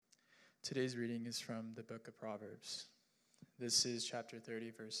Today's reading is from the book of Proverbs. This is chapter 30,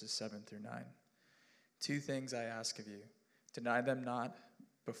 verses 7 through 9. 2 things I ask of you. Deny them not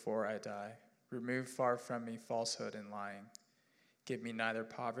before I die. Remove far from me falsehood and lying. Give me neither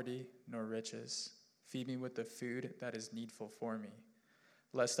poverty nor riches. Feed me with the food that is needful for me.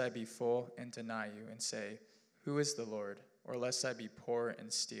 Lest I be full and deny you and say, who is the Lord? Or lest I be poor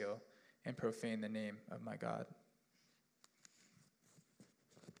and steal and profane the name of my God.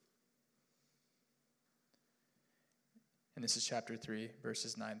 And this is chapter 3,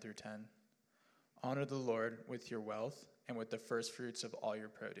 verses 9 through 10. Honor the Lord with your wealth and with the first fruits of all your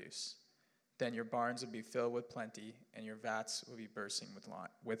produce. Then your barns will be filled with plenty, and your vats will be bursting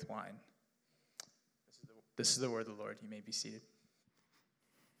with wine. This is the word of the Lord. You may be seated.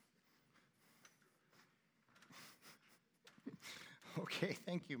 Okay,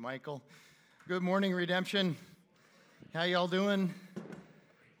 thank you, Michael. Good morning, Redemption. How y'all doing?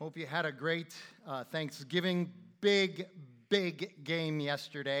 Hope you had a great Thanksgiving. Big game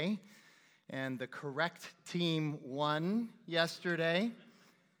yesterday, and the correct team won yesterday.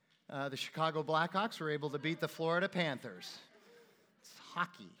 The Chicago Blackhawks were able to beat the Florida Panthers. It's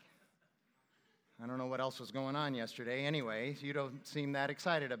hockey. I don't know what else was going on yesterday. Anyway, you don't seem that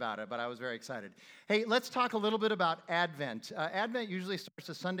excited about it, but I was very excited. Hey, let's talk a little bit about Advent. Advent usually starts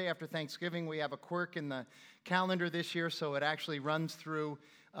the Sunday after Thanksgiving. We have a quirk in the calendar this year, so it actually runs through,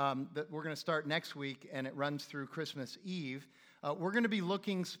 we're going to start next week, and it runs through Christmas Eve. We're going to be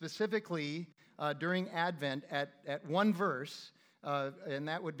looking specifically during Advent at one verse, and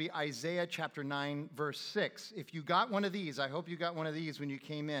that would be Isaiah chapter 9, verse 6. If you got one of these, I hope you got one of these when you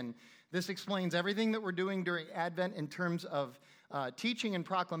came in. This explains everything that we're doing during Advent in terms of teaching and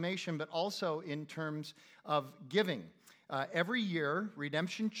proclamation, but also in terms of giving. Every year,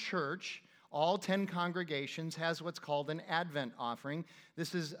 Redemption Church, all 10 congregations, has what's called an Advent offering.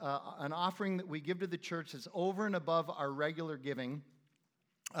 This is an offering that we give to the church that's over and above our regular giving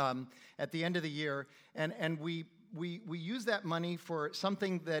at the end of the year. And we use that money for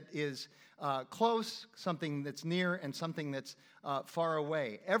something that is close, something that's near, and something that's far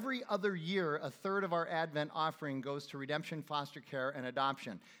away. Every other year, a third of our Advent offering goes to redemption, foster care, and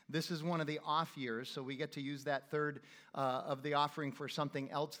adoption. This is one of the off years, so we get to use that third of the offering for something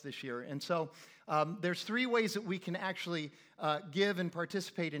else this year. And so there's 3 ways that we can actually give and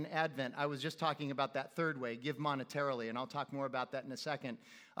participate in Advent. I was just talking about that third way, give monetarily, and I'll talk more about that in a second.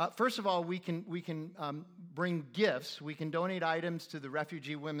 First of all, we can bring gifts. We can donate items to the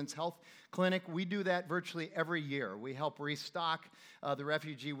Refugee Women's Health Clinic. We do that virtually every year. We help restock the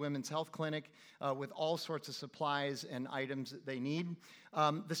Refugee Women's Health Clinic with all sorts of supplies and items that they need.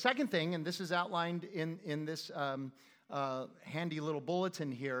 The second thing, and this is outlined in this handy little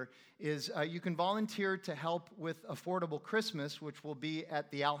bulletin here, is you can volunteer to help with Affordable Christmas, which will be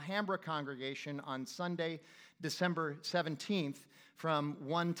at the Alhambra congregation on Sunday, December 17th, from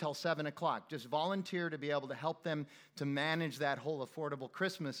 1 till 7 o'clock. Just volunteer to be able to help them to manage that whole Affordable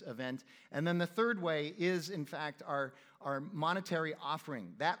Christmas event. And then the third way is, in fact, our monetary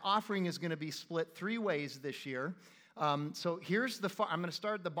offering. That offering is going to be split 3 ways this year. So here's the far. I'm going to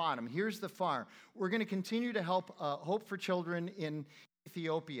start at the bottom. Here's the far. We're going to continue to help Hope for Children in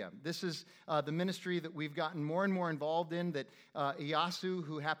Ethiopia. This is the ministry that we've gotten more and more involved in, that Iyasu,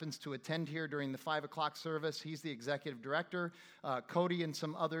 who happens to attend here during the 5 o'clock service, he's the executive director. Cody and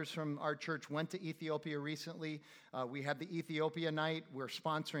some others from our church went to Ethiopia recently. We had the Ethiopia night. We're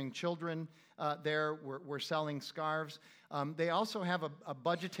sponsoring children there. We're selling scarves. They also have a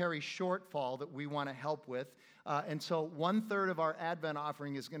budgetary shortfall that we want to help with. And so 1/3 of our Advent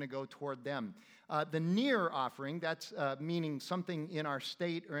offering is going to go toward them. The near offering, that's meaning something in our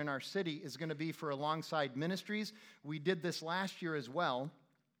state or in our city, is going to be for Alongside Ministries. We did this last year as well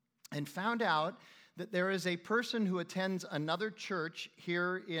and found out that there is a person who attends another church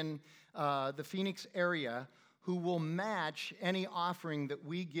here in the Phoenix area who will match any offering that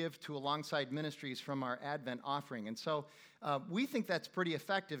we give to Alongside Ministries from our Advent offering. And so we think that's pretty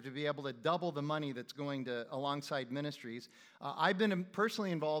effective to be able to double the money that's going to Alongside Ministries. I've been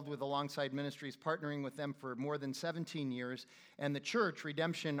personally involved with Alongside Ministries, partnering with them for more than 17 years, and the church,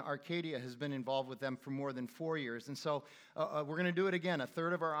 Redemption Arcadia, has been involved with them for more than 4 years. And so we're going to do it again.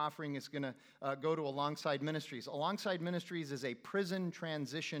 1/3 of our offering is going to go to Alongside Ministries. Alongside Ministries is a prison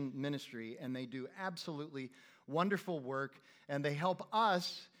transition ministry, and they do absolutely wonderful work, and they help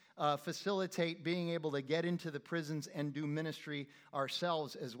us facilitate being able to get into the prisons and do ministry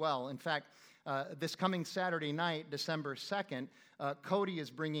ourselves as well. In fact, this coming Saturday night, December 2nd, Cody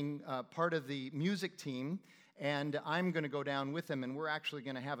is bringing part of the music team, and I'm going to go down with him, and we're actually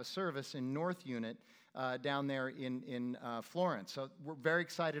going to have a service in North Unit down there in Florence. So we're very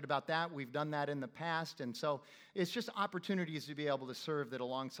excited about that. We've done that in the past, and so it's just opportunities to be able to serve that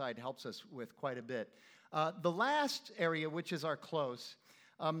alongside helps us with quite a bit. The last area, which is our close,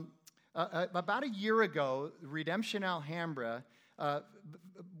 about a year ago, Redemption Alhambra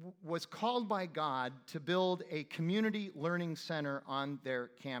was called by God to build a community learning center on their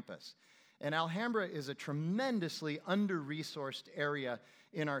campus. And Alhambra is a tremendously under-resourced area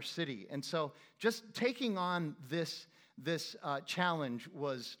in our city. And so just taking on this challenge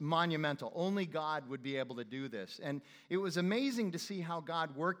was monumental. Only God would be able to do this. And it was amazing to see how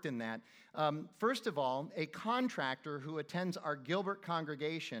God worked in that. First of all, a contractor who attends our Gilbert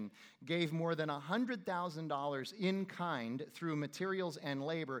congregation gave more than $100,000 in kind through materials and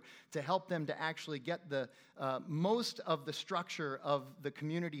labor to help them to actually get the most of the structure of the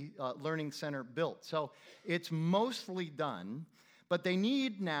community learning center built. So it's mostly done. But they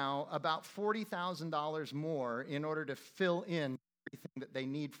need now about $40,000 more in order to fill in everything that they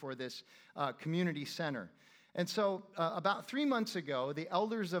need for this community center. And so about 3 months ago, the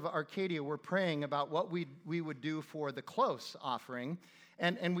elders of Arcadia were praying about what we would do for the close offering.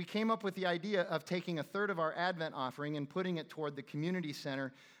 And we came up with the idea of taking a third of our Advent offering and putting it toward the community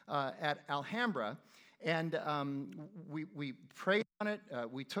center at Alhambra. And we prayed on it.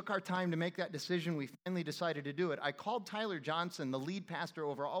 We took our time to make that decision. We finally decided to do it. I called Tyler Johnson, the lead pastor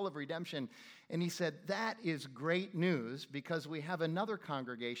over all of Redemption, and he said, that is great news because we have another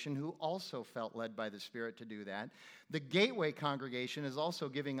congregation who also felt led by the Spirit to do that. The Gateway congregation is also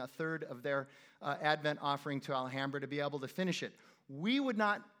giving a third of their Advent offering to Alhambra to be able to finish it. We would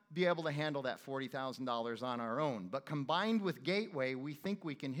not be able to handle that $40,000 on our own. But combined with Gateway, we think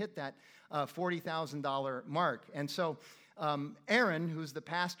we can hit that $40,000 mark. And so Aaron, who's the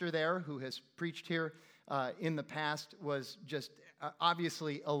pastor there, who has preached here in the past, was just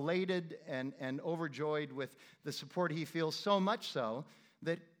obviously elated and overjoyed with the support he feels, so much so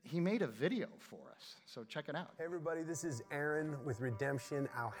that he made a video for us. So check it out. Hey everybody, this is Aaron with Redemption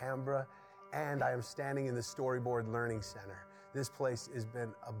Alhambra, and I am standing in the Storyboard Learning Center. This place has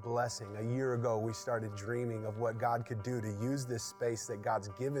been a blessing. A year ago, we started dreaming of what God could do to use this space that God's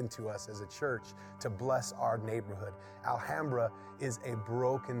given to us as a church to bless our neighborhood. Alhambra is a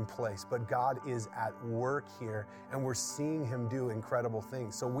broken place, but God is at work here, and we're seeing Him do incredible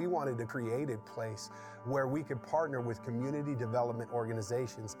things. So we wanted to create a place where we could partner with community development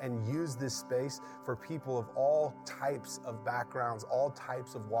organizations and use this space for people of all types of backgrounds, all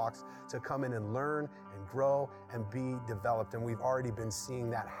types of walks to come in and learn and grow and be developed. And we've already been seeing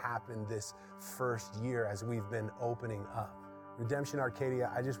that happen this first year as we've been opening up. Redemption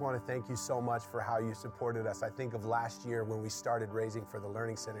Arcadia, I just want to thank you so much for how you supported us. I think of last year when we started raising for the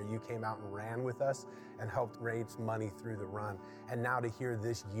Learning Center, you came out and ran with us and helped raise money through the run. And now to hear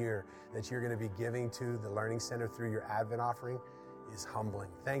this year that you're going to be giving to the Learning Center through your Advent offering is humbling.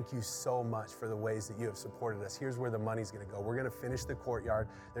 Thank you so much for the ways that you have supported us. Here's where the money's going to go. We're going to finish the courtyard.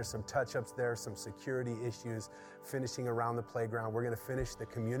 There's some touch-ups there, some security issues, finishing around the playground. We're going to finish the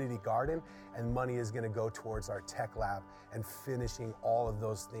community garden, and money is going to go towards our tech lab and finishing all of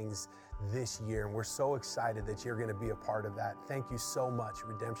those things this year. And we're so excited that you're going to be a part of that. Thank you so much,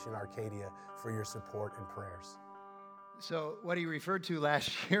 Redemption Arcadia, for your support and prayers. So what he referred to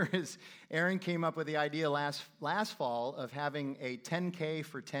last year is Aaron came up with the idea last fall of having a 10K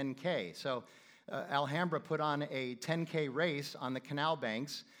for 10K. So Alhambra put on a 10K race on the canal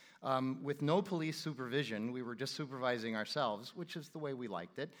banks with no police supervision. We were just supervising ourselves, which is the way we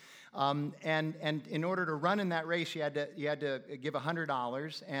liked it. And in order to run in that race, you had to give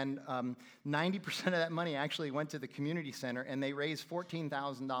 $100, and 90% of that money actually went to the community center, and they raised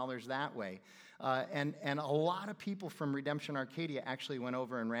 $14,000 that way. And a lot of people from Redemption Arcadia actually went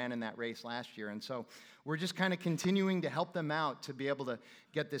over and ran in that race last year. And so we're just kind of continuing to help them out to be able to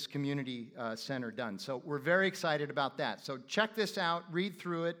get this community center done. So we're very excited about that. So check this out, read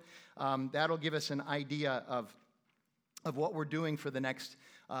through it. That'll give us an idea of what we're doing for the next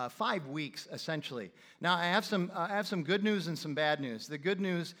 5 weeks, essentially. Now, I have some good news and some bad news. The good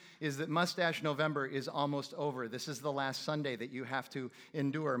news is that Mustache November is almost over. This is the last Sunday that you have to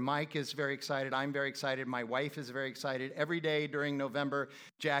endure. Mike is very excited. I'm very excited. My wife is very excited. Every day during November,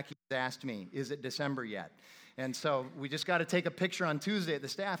 Jackie asked me, is it December yet? And so we just got to take a picture on Tuesday at the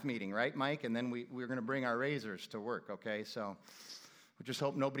staff meeting, right, Mike? And then we're going to bring our razors to work, okay? So we just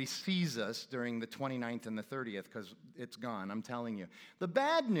hope nobody sees us during the 29th and the 30th because it's gone, I'm telling you. The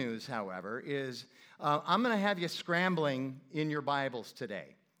bad news, however, is I'm going to have you scrambling in your Bibles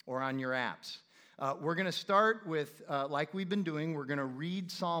today or on your apps. We're going to start with, like we've been doing, we're going to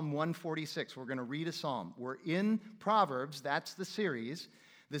read Psalm 146. We're going to read a psalm. We're in Proverbs. That's the series.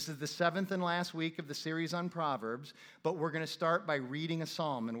 This is the 7th and last week of the series on Proverbs, but we're going to start by reading a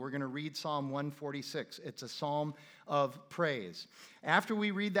psalm, and we're going to read Psalm 146. It's a psalm of praise. After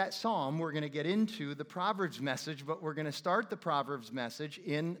we read that psalm, we're going to get into the Proverbs message, but we're going to start the Proverbs message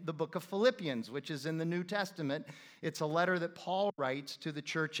in the book of Philippians, which is in the New Testament. It's a letter that Paul writes to the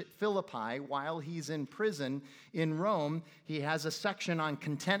church at Philippi while he's in prison in Rome. He has a section on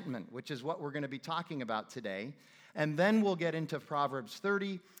contentment, which is what we're going to be talking about today. And then we'll get into Proverbs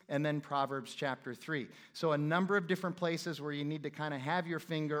 30 and then Proverbs chapter 3. So a number of different places where you need to kind of have your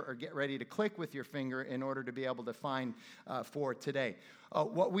finger or get ready to click with your finger in order to be able to find for today.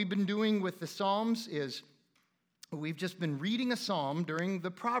 What we've been doing with the Psalms is we've just been reading a psalm during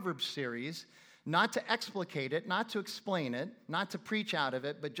the Proverbs series, not to explicate it, not to explain it, not to preach out of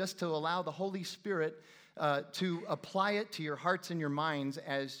it, but just to allow the Holy Spirit to apply it to your hearts and your minds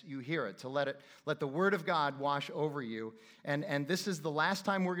as you hear it, to let the Word of God wash over you. And this is the last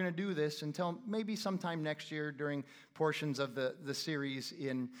time we're going to do this until maybe sometime next year during portions of the series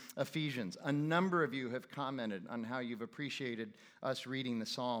in Ephesians. A number of you have commented on how you've appreciated us reading the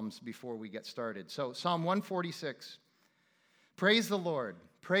Psalms before we get started. So Psalm 146, praise the Lord.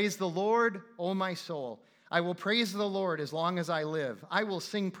 Praise the Lord, O my soul. I will praise the Lord as long as I live. I will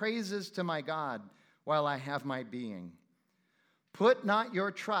sing praises to my God while I have my being. Put not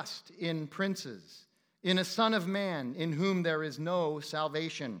your trust in princes, in a son of man in whom there is no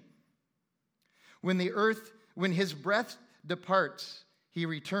salvation. When his breath departs, he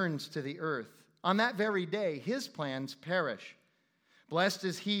returns to the earth. On that very day, his plans perish. Blessed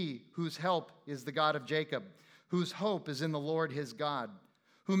is he whose help is the God of Jacob, whose hope is in the Lord his God,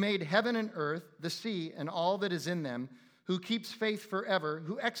 who made heaven and earth, the sea, and all that is in them, who keeps faith forever,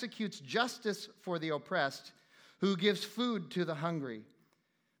 who executes justice for the oppressed, who gives food to the hungry.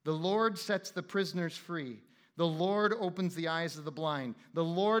 The Lord sets the prisoners free. The Lord opens the eyes of the blind. The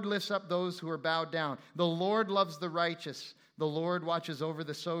Lord lifts up those who are bowed down. The Lord loves the righteous. The Lord watches over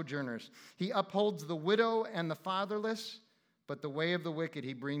the sojourners. He upholds the widow and the fatherless, but the way of the wicked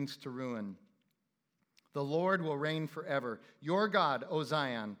he brings to ruin. The Lord will reign forever. Your God, O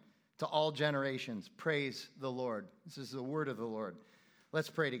Zion, to all generations. Praise the Lord. This is the word of the Lord.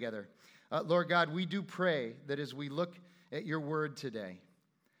 Let's pray together. Lord God, we do pray that as we look at your word today,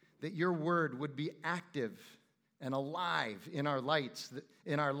 that your word would be active and alive in our lives,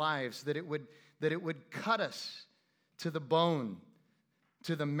 that it would cut us to the bone,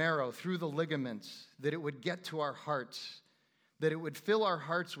 to the marrow, through the ligaments, that it would get to our hearts, that it would fill our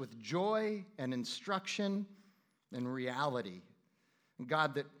hearts with joy and instruction and reality. And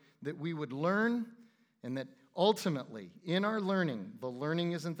God, that we would learn, and that ultimately, in our learning, the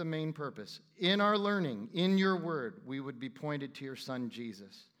learning isn't the main purpose. In our learning, in your word, we would be pointed to your Son,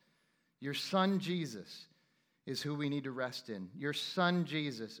 Jesus. Your Son, Jesus, is who we need to rest in. Your Son,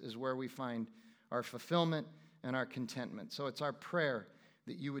 Jesus, is where we find our fulfillment and our contentment. So it's our prayer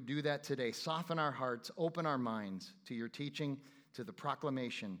that you would do that today. Soften our hearts, open our minds to your teaching, to the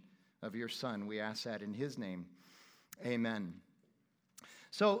proclamation of your Son. We ask that in his name. Amen.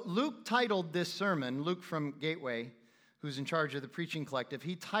 So Luke titled this sermon, Luke from Gateway, who's in charge of the preaching collective,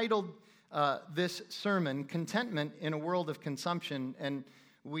 he titled this sermon, Contentment in a World of Consumption, and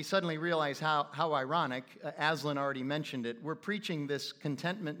we suddenly realize how ironic. Aslan already mentioned it. We're preaching this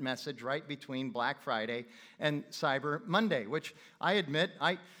contentment message right between Black Friday and Cyber Monday, which I admit,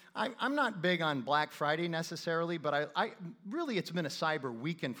 I'm not big on Black Friday necessarily, but I really, it's been a cyber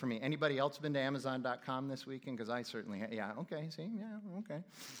weekend for me. Anybody else been to Amazon.com this weekend? Because I certainly, yeah, okay, see, yeah, okay.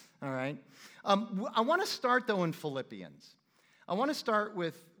 All right. I want to start, though, in Philippians. I want to start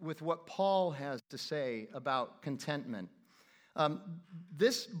with what Paul has to say about contentment.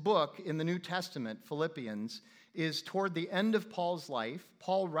 This book in the New Testament, Philippians, is toward the end of Paul's life.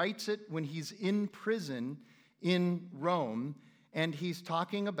 Paul writes it when he's in prison in Rome, and he's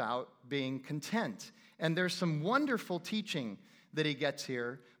talking about being content. And there's some wonderful teaching that he gets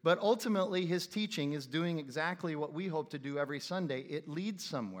here, but ultimately his teaching is doing exactly what we hope to do every Sunday. It leads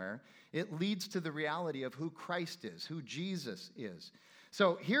somewhere. It leads to the reality of who Christ is, who Jesus is.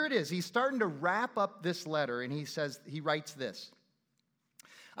 So here it is. He's starting to wrap up this letter, and he writes this.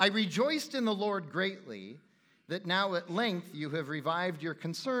 I rejoiced in the Lord greatly that now at length you have revived your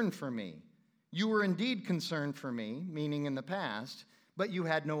concern for me. You were indeed concerned for me, meaning in the past, but you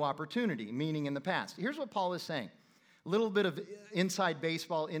had no opportunity, meaning in the past. Here's what Paul is saying. A little bit of inside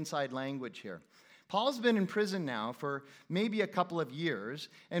baseball, inside language here. Paul's been in prison now for maybe a couple of years,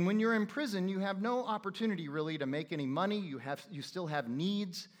 and when you're in prison, you have no opportunity really to make any money. You still have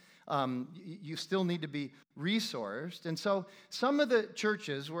needs. You still need to be resourced. And so some of the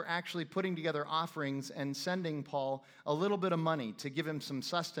churches were actually putting together offerings and sending Paul a little bit of money to give him some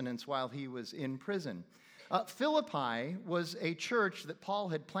sustenance while he was in prison. Philippi was a church that Paul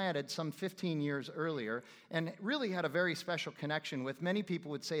had planted some 15 years earlier and really had a very special connection with. Many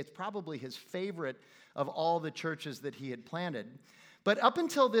people would say it's probably his favorite of all the churches that he had planted. But up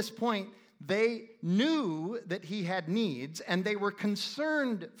until this point, they knew that he had needs, and they were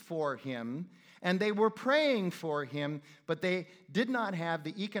concerned for him, and they were praying for him, but they did not have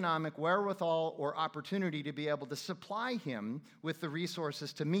the economic wherewithal or opportunity to be able to supply him with the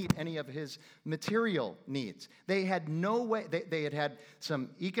resources to meet any of his material needs. They had no way, they had had some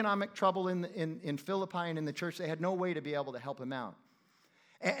economic trouble in Philippi and in the church. They had no way to be able to help him out.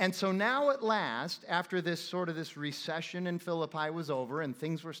 And so now at last, after this recession in Philippi was over and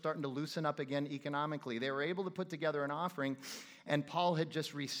things were starting to loosen up again economically, they were able to put together an offering, and Paul had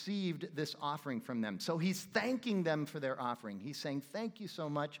just received this offering from them. So he's thanking them for their offering. He's saying, thank you so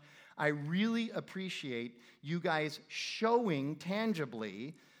much. I really appreciate you guys showing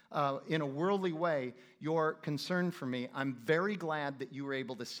tangibly, in a worldly way, your concern for me. I'm very glad that you were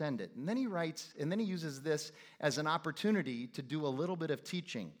able to send it. And then he writes, and then he uses this as an opportunity to do a little bit of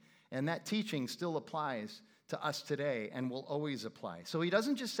teaching. And that teaching still applies to us today and will always apply. So he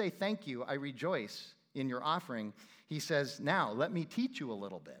doesn't just say, thank you, I rejoice in your offering. He says, now, let me teach you a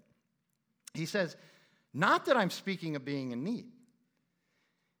little bit. He says, not that I'm speaking of being in need.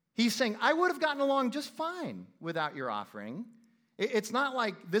 He's saying, I would have gotten along just fine without your offering. It's not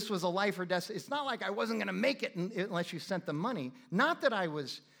like this was a life or death. It's not like I wasn't going to make it unless you sent the money. Not that I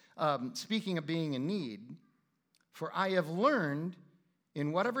was speaking of being in need, for I have learned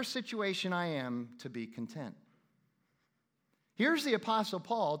in whatever situation I am to be content. Here's the Apostle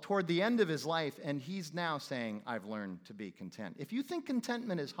Paul toward the end of his life, and he's now saying, I've learned to be content. If you think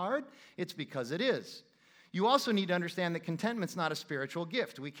contentment is hard, it's because it is. You also need to understand that contentment's not a spiritual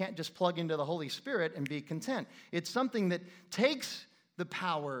gift. We can't just plug into the Holy Spirit and be content. It's something that takes the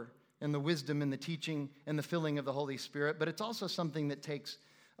power and the wisdom and the teaching and the filling of the Holy Spirit, but it's also something that takes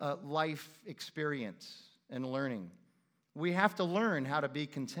life experience and learning. We have to learn how to be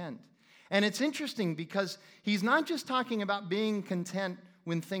content. And it's interesting because he's not just talking about being content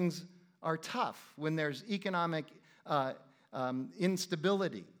when things are tough, when there's economic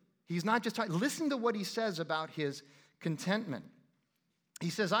instability. He's not just talking. Listen to what he says about his contentment. He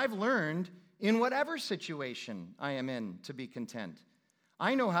says, I've learned in whatever situation I am in to be content.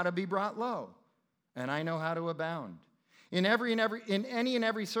 I know how to be brought low, and I know how to abound. In any and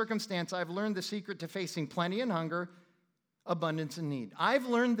every circumstance, I've learned the secret to facing plenty and hunger, abundance and need. I've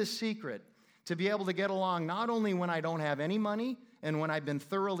learned the secret to be able to get along not only when I don't have any money and when I've been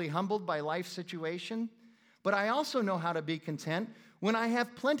thoroughly humbled by life's situation, but I also know how to be content when I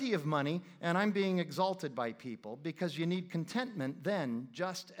have plenty of money and I'm being exalted by people, because you need contentment then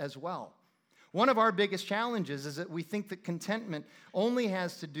just as well. One of our biggest challenges is that we think that contentment only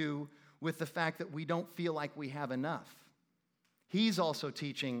has to do with the fact that we don't feel like we have enough. He's also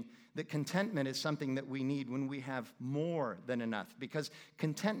teaching that contentment is something that we need when we have more than enough, because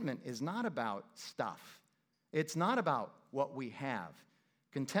contentment is not about stuff. It's not about what we have.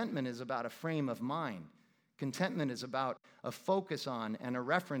 Contentment is about a frame of mind. Contentment is about a focus on and a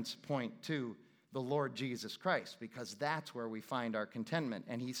reference point to the Lord Jesus Christ, because that's where we find our contentment.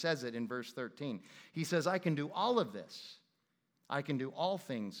 And he says it in verse 13. He says, I can do all of this. I can do all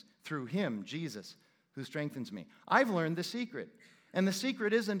things through him, Jesus, who strengthens me. I've learned the secret. And the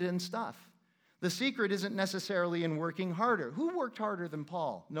secret isn't in stuff. The secret isn't necessarily in working harder. Who worked harder than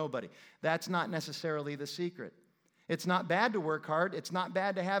Paul? Nobody. That's not necessarily the secret. It's not bad to work hard. It's not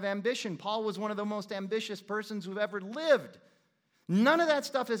bad to have ambition. Paul was one of the most ambitious persons who've ever lived. None of that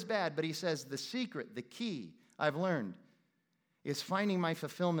stuff is bad, but he says the secret, the key I've learned is finding my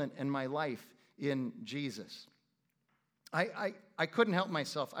fulfillment and my life in Jesus. I couldn't help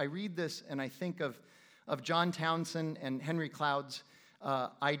myself. I read this and I think of John Townsend and Henry Cloud's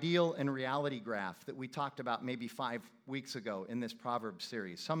ideal and reality graph that we talked about maybe 5 weeks ago in this Proverbs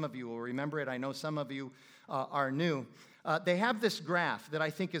series. Some of you will remember it. I know some of you are new. They have this graph that I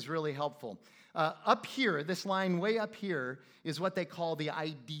think is really helpful. Up here, this line way up here, is what they call the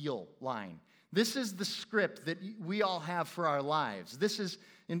ideal line. This is the script that we all have for our lives. This is,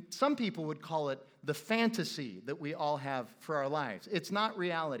 And some people would call it the fantasy that we all have for our lives. It's not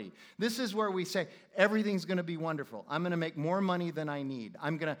reality. This is where we say, everything's going to be wonderful. I'm going to make more money than I need.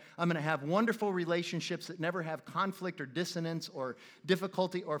 I'm going to have wonderful relationships that never have conflict or dissonance or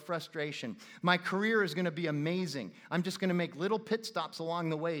difficulty or frustration. My career is going to be amazing. I'm just going to make little pit stops along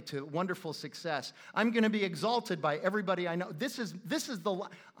the way to wonderful success. I'm going to be exalted by everybody I know.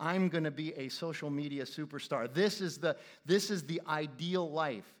 I'm going to be a social media superstar. This is the ideal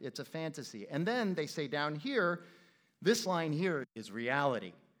life. It's a fantasy. And then they say down here, this line here is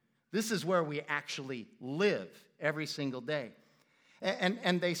reality. This is where we actually live every single day.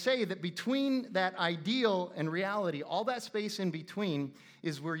 And they say that between that ideal and reality, all that space in between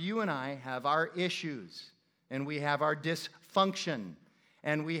is where you and I have our issues, and we have our dysfunction,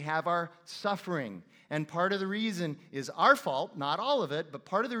 and we have our suffering. And part of the reason is our fault, not all of it, but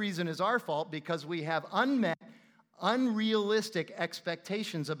part of the reason is our fault because we have unrealistic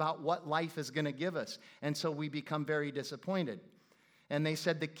expectations about what life is going to give us. And so we become very disappointed. And they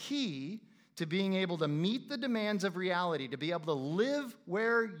said the key to being able to meet the demands of reality, to be able to live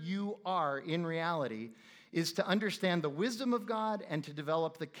where you are in reality, is to understand the wisdom of God and to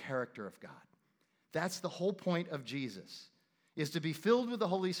develop the character of God. That's the whole point of Jesus, is to be filled with the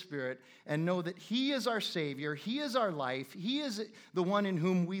Holy Spirit and know that He is our Savior, He is our life, He is the one in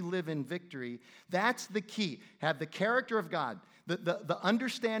whom we live in victory. That's the key. Have the character of God, the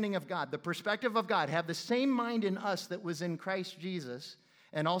understanding of God, the perspective of God, have the same mind in us that was in Christ Jesus,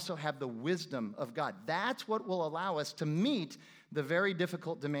 and also have the wisdom of God. That's what will allow us to meet the very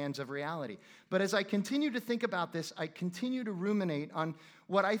difficult demands of reality. But as I continue to think about this, I continue to ruminate on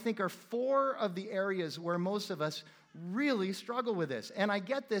what I think are 4 of the areas where most of us really struggle with this. And I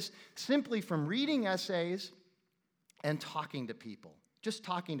get this simply from reading essays and talking to people, just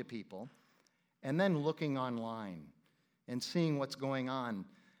talking to people, and then looking online and seeing what's going on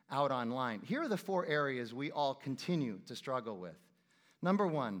out online. Here are the 4 areas we all continue to struggle with. Number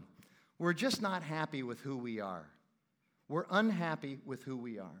 1, we're just not happy with who we are. We're unhappy with who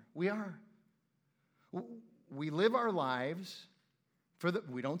we are. We are. We live our lives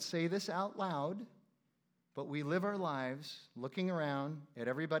we don't say this out loud, but we live our lives looking around at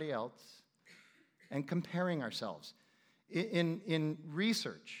everybody else and comparing ourselves. In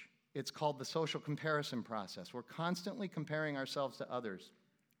research, it's called the social comparison process. We're constantly comparing ourselves to others.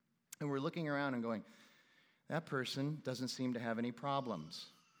 And we're looking around and going, that person doesn't seem to have any problems.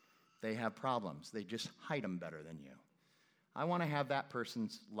 They have problems. They just hide them better than you. I want to have that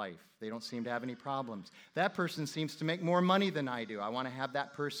person's life. They don't seem to have any problems. That person seems to make more money than I do. I want to have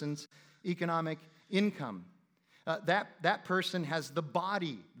that person's economic income. That person has the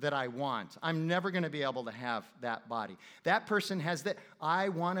body that I want. I'm never going to be able to have that body. That person has that. I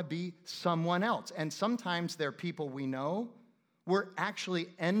want to be someone else. And sometimes they're people we know. We're actually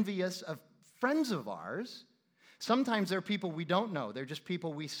envious of friends of ours. Sometimes they're people we don't know. They're just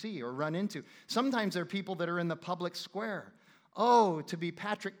people we see or run into. Sometimes they're people that are in the public square. Oh, to be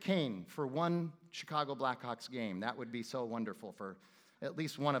Patrick Kane for one Chicago Blackhawks game. That would be so wonderful for at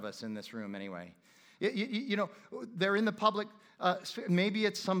least one of us in this room anyway. You know, they're in the public sphere. Maybe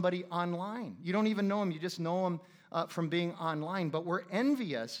it's somebody online. You don't even know them. You just know them from being online. But we're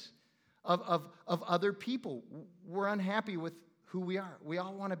envious of other people. We're unhappy with who we are. We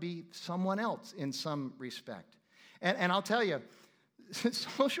all want to be someone else in some respect. And I'll tell you,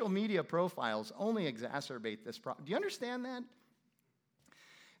 social media profiles only exacerbate this problem. Do you understand that?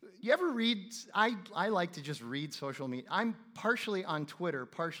 You ever read, I like to just read social media. I'm partially on Twitter,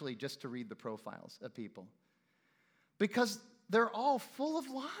 partially just to read the profiles of people. Because they're all full of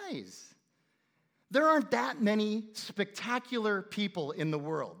lies. There aren't that many spectacular people in the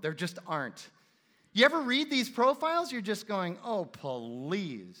world. There just aren't. You ever read these profiles? You're just going, oh,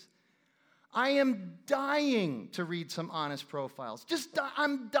 please. I am dying to read some honest profiles.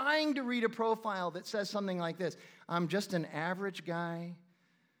 I'm dying to read a profile that says something like this. I'm just an average guy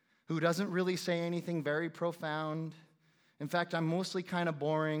who doesn't really say anything very profound. In fact, I'm mostly kind of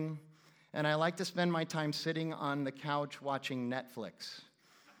boring, and I like to spend my time sitting on the couch watching Netflix.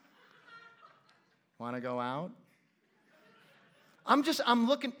 Want to go out? I'm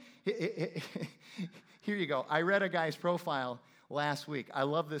looking. Here you go. I read a guy's profile last week. I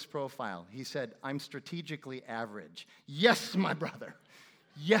love this profile. He said, I'm strategically average. Yes, my brother.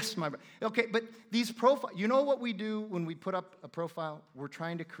 Yes, my brother. Okay, but these profiles, you know what we do when we put up a profile? We're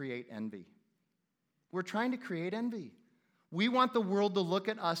trying to create envy. We're trying to create envy. We want the world to look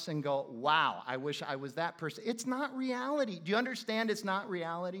at us and go, wow, I wish I was that person. It's not reality. Do you understand it's not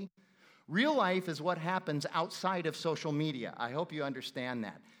reality? Real life is what happens outside of social media. I hope you understand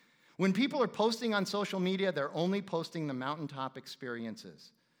that. When people are posting on social media, they're only posting the mountaintop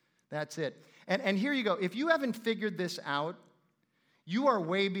experiences. That's it. And here you go. If you haven't figured this out, you are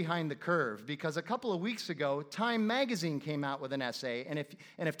way behind the curve, because a couple of weeks ago, Time Magazine came out with an essay, and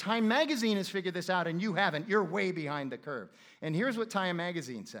if Time Magazine has figured this out and you haven't, you're way behind the curve. And here's what Time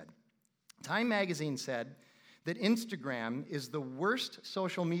Magazine said. Time Magazine said that Instagram is the worst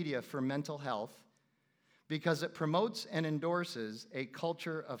social media for mental health because it promotes and endorses a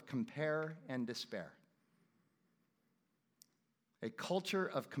culture of compare and despair. A culture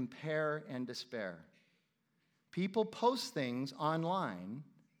of compare and despair. People post things online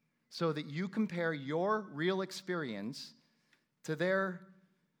so that you compare your real experience to their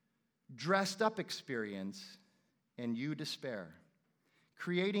dressed up experience, and you despair.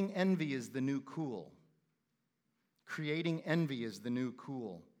 Creating envy is the new cool. Creating envy is the new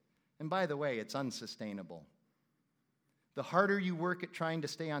cool. And by the way, it's unsustainable. The harder you work at trying to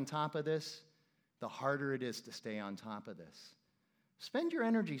stay on top of this, the harder it is to stay on top of this. Spend your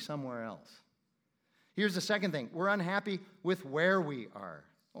energy somewhere else. Here's the second thing. We're unhappy with where we are.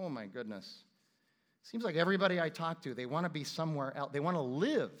 Oh my goodness. Seems like everybody I talk to, they want to be somewhere else. They want to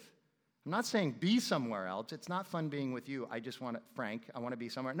live. I'm not saying be somewhere else. It's not fun being with you. I just want to, Frank, I want to be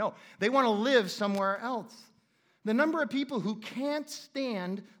somewhere. No, they want to live somewhere else. The number of people who can't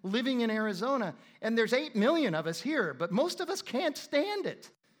stand living in Arizona, and there's 8 million of us here, but most of us can't stand it.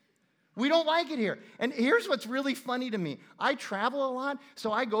 We don't like it here. And here's what's really funny to me. I travel a lot,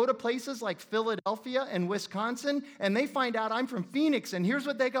 so I go to places like Philadelphia and Wisconsin, and they find out I'm from Phoenix, and here's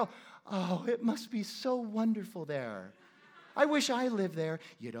what they go, oh, it must be so wonderful there. I wish I lived there.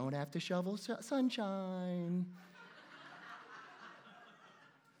 You don't have to shovel sunshine.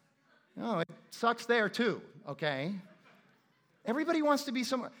 No, it sucks there too, okay? Everybody wants to be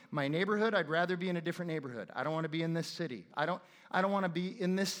somewhere. My neighborhood, I'd rather be in a different neighborhood. I don't want to be in this city. I don't want to be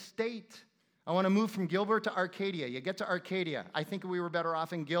in this state. I want to move from Gilbert to Arcadia. You get to Arcadia. I think we were better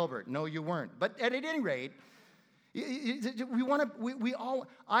off in Gilbert. No, you weren't. But at any rate,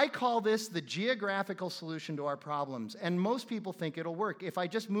 I call this the geographical solution to our problems. And most people think it'll work. If I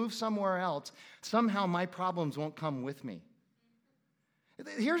just move somewhere else, somehow my problems won't come with me.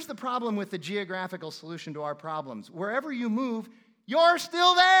 Here's the problem with the geographical solution to our problems. Wherever you move, you're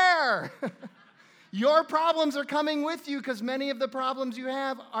still there. Your problems are coming with you because many of the problems you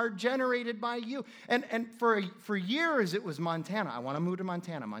have are generated by you. And for years, it was Montana. I want to move to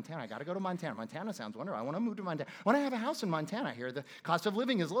Montana. Montana, I got to go to Montana. Montana sounds wonderful. I want to move to Montana. I want to have a house in Montana. I hear the cost of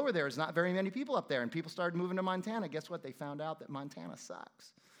living is lower there. There's not very many people up there. And people started moving to Montana. Guess what? They found out that Montana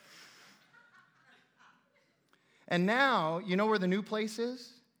sucks. And now, you know where the new place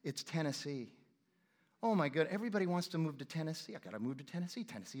is? It's Tennessee. Oh my God, everybody wants to move to Tennessee. I got to move to Tennessee.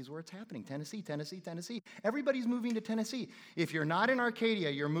 Tennessee is where it's happening. Tennessee, Tennessee, Tennessee. Everybody's moving to Tennessee. If you're not in Arcadia,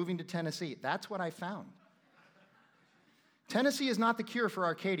 you're moving to Tennessee. That's what I found. Tennessee is not the cure for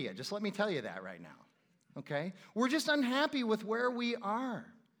Arcadia. Just let me tell you that right now. Okay? We're just unhappy with where we are.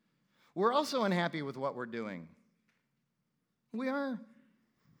 We're also unhappy with what we're doing. We are.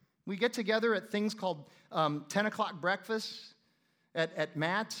 We get together at things called 10 o'clock breakfast at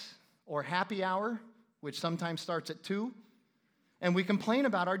Matt's or happy hour, which sometimes starts at 2, and we complain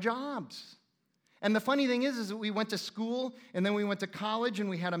about our jobs. And the funny thing is that we went to school, and then we went to college, and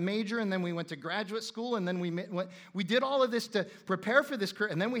we had a major, and then we went to graduate school, and then we did all of this to prepare for this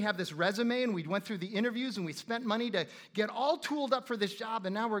career, and then we have this resume, and we went through the interviews, and we spent money to get all tooled up for this job,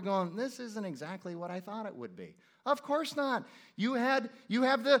 and now we're going, this isn't exactly what I thought it would be. Of course not. You have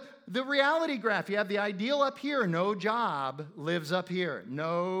the reality graph. You have the ideal up here. No job lives up here.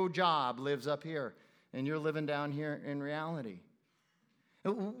 No job lives up here. And you're living down here in reality.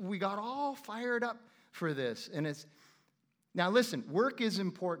 We got all fired up for this. And now listen, work is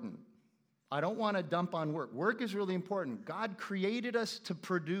important. I don't want to dump on work. Work is really important. God created us to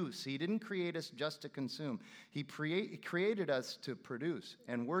produce. He didn't create us just to consume. He created us to produce.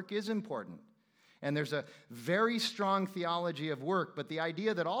 And work is important. And there's a very strong theology of work, but the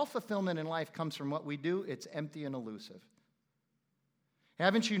idea that all fulfillment in life comes from what we do, it's empty and elusive.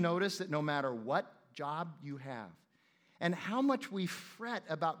 Haven't you noticed that no matter what job you have, and how much we fret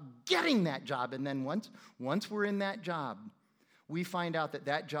about getting that job, and then once we're in that job, we find out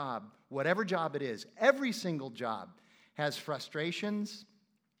that job, whatever job it is, every single job has frustrations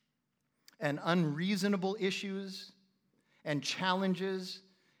and unreasonable issues and challenges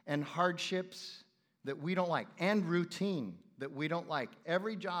and hardships that we don't like, and routine that we don't like.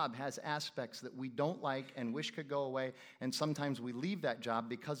 Every job has aspects that we don't like and wish could go away, and sometimes we leave that job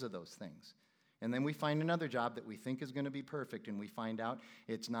because of those things. And then we find another job that we think is going to be perfect, and we find out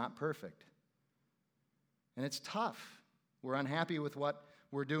it's not perfect. And it's tough. We're unhappy with what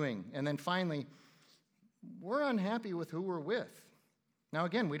we're doing. And then finally, we're unhappy with who we're with. Now,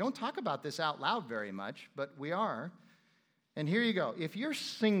 again, we don't talk about this out loud very much, but we are. And here you go. If you're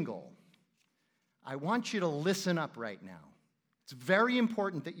single, I want you to listen up right now. It's very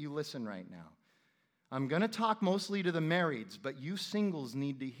important that you listen right now. I'm going to talk mostly to the marrieds, but you singles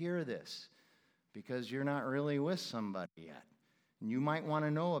need to hear this because you're not really with somebody yet. And you might want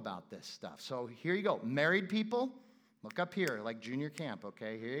to know about this stuff. So here you go. Married people, look up here like junior camp,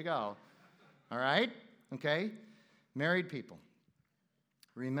 okay? Here you go. All right? Okay? Married people.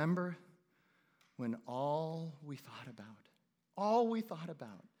 Remember when all we thought about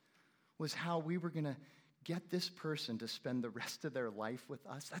was how we were going to get this person to spend the rest of their life with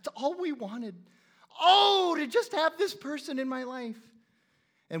us. That's all we wanted. Oh, to just have this person in my life.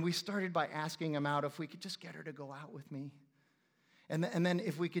 And we started by asking him out if we could just get her to go out with me. And then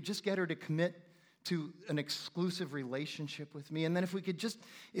if we could just get her to commit to an exclusive relationship with me. And then if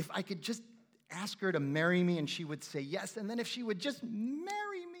I could just ask her to marry me and she would say yes. And then if she would just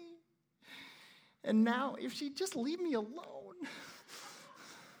marry me. And now if she'd just leave me alone.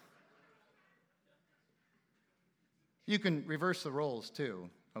 You can reverse the roles too,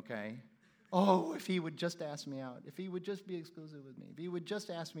 okay? Oh, if he would just ask me out. If he would just be exclusive with me. If he would just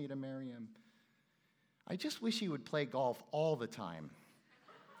ask me to marry him. I just wish he would play golf all the time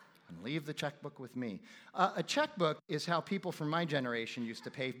and leave the checkbook with me. A checkbook is how people from my generation used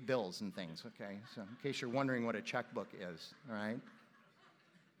to pay bills and things, okay? So in case you're wondering what a checkbook is, all right?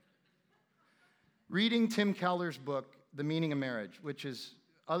 Reading Tim Keller's book, The Meaning of Marriage, which is,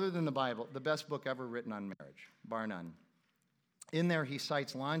 other than the Bible, the best book ever written on marriage, bar none. In there, he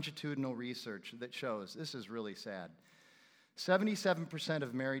cites longitudinal research that shows, this is really sad, 77%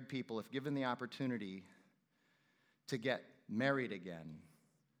 of married people, if given the opportunity to get married again,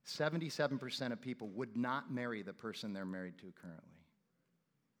 77% of people would not marry the person they're married to currently.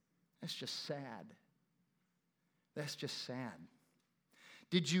 That's just sad. That's just sad.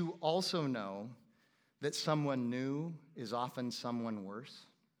 Did you also know that someone new is often someone worse?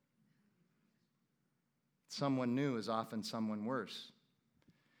 Someone new is often someone worse.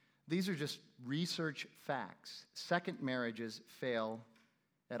 These are just research facts. Second marriages fail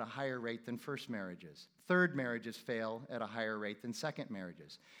at a higher rate than first marriages. Third marriages fail at a higher rate than second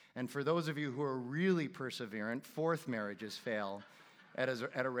marriages. And for those of you who are really perseverant, fourth marriages fail at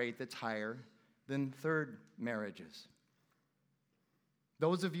a rate that's higher than third marriages.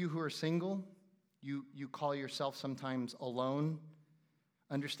 Those of you who are single, you call yourself sometimes alone.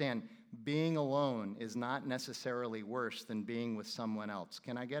 Understand, being alone is not necessarily worse than being with someone else.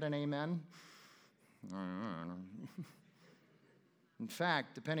 Can I get an amen? In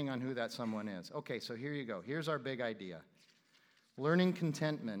fact, depending on who that someone is. Okay, so here you go. Here's our big idea. Learning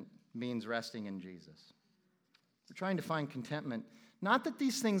contentment means resting in Jesus. We're trying to find contentment. Not that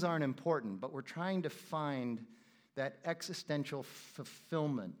these things aren't important, but we're trying to find that existential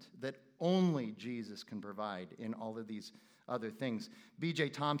fulfillment that only Jesus can provide in all of these other things. B.J.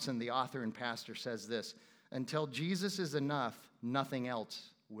 Thompson, the author and pastor, says this: until Jesus is enough, nothing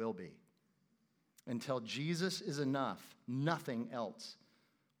else will be. Until Jesus is enough, nothing else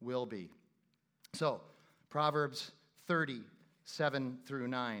will be. So, Proverbs 30, 7 through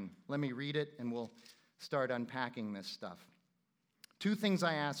 9. Let me read it and we'll start unpacking this stuff. 2 things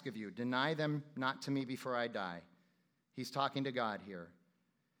I ask of you. Deny them not to me before I die. He's talking to God here.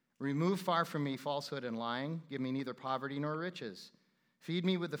 Remove far from me falsehood and lying. Give me neither poverty nor riches. Feed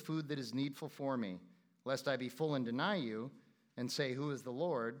me with the food that is needful for me, lest I be full and deny you and say, who is the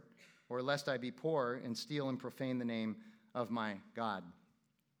Lord? Or lest I be poor and steal and profane the name of my God.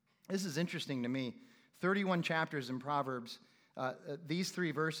 This is interesting to me. 31 chapters in Proverbs. These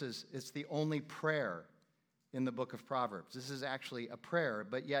 3 verses, it's the only prayer in the book of Proverbs. This is actually a prayer,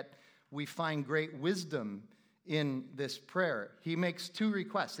 but yet we find great wisdom in this prayer. He makes 2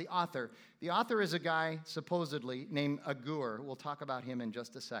 requests. The author is a guy supposedly named Agur. We'll talk about him in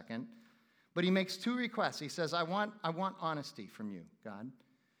just a second. But he makes 2 requests. He says, I want honesty from you, God.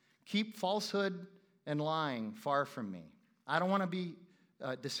 Keep falsehood and lying far from me. I don't want to be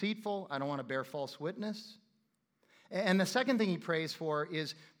deceitful. I don't want to bear false witness. And the second thing he prays for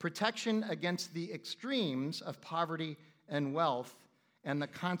is protection against the extremes of poverty and wealth and the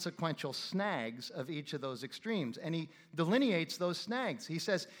consequential snags of each of those extremes. And he delineates those snags. He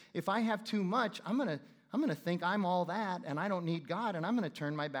says, if I have too much, I'm going to think I'm all that and I don't need God and I'm going to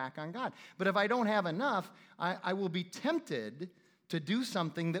turn my back on God. But if I don't have enough, I will be tempted to do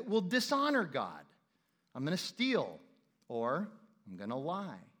something that will dishonor God. I'm going to steal, or I'm going to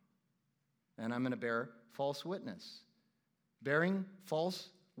lie, and I'm going to bear false witness. Bearing false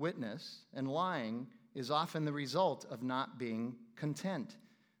witness and lying is often the result of not being content.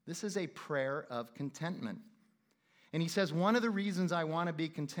 This is a prayer of contentment. And he says, one of the reasons I want to be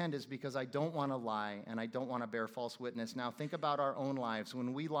content is because I don't want to lie and I don't want to bear false witness. Now, think about our own lives.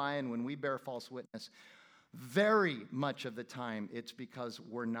 When we lie and when we bear false witness, very much of the time it's because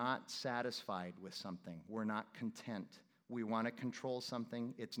we're not satisfied with something. We're not content. We want to control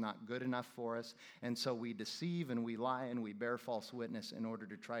something. It's not good enough for us. And so we deceive and we lie and we bear false witness in order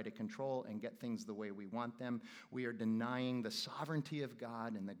to try to control and get things the way we want them. We are denying the sovereignty of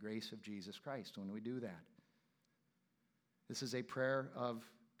God and the grace of Jesus Christ when we do that. This is a prayer of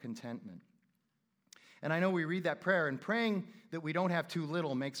contentment. And I know we read that prayer, and praying that we don't have too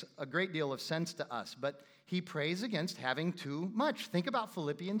little makes a great deal of sense to us, but he prays against having too much. Think about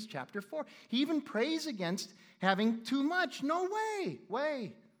Philippians chapter 4. He even prays against having too much. No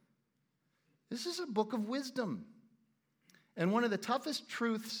way. This is a book of wisdom. And one of the toughest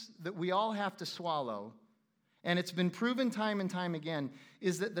truths that we all have to swallow, and it's been proven time and time again,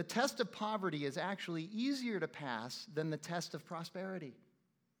 is that the test of poverty is actually easier to pass than the test of prosperity.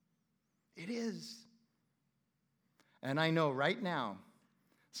 It is. And I know right now,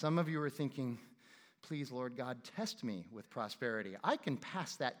 some of you are thinking, please, Lord God, test me with prosperity. I can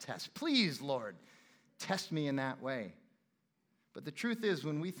pass that test. Please, Lord, test me in that way. But the truth is,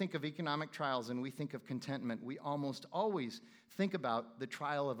 when we think of economic trials and we think of contentment, we almost always think about the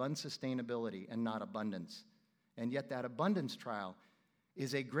trial of unsustainability and not abundance. And yet that abundance trial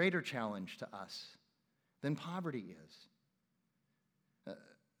is a greater challenge to us than poverty is.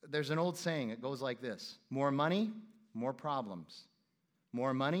 There's an old saying, it goes like this: more money, more problems.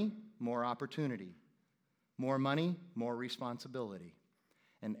 More money, more opportunity. More money, more responsibility.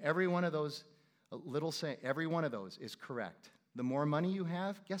 And every one of those every one of those is correct. The more money you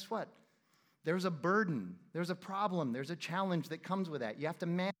have, guess what? There's a burden, there's a problem, there's a challenge that comes with that. You have to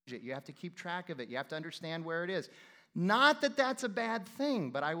manage it, you have to keep track of it, you have to understand where it is. Not that that's a bad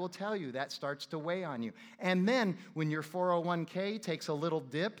thing, but I will tell you, that starts to weigh on you. And then when your 401k takes a little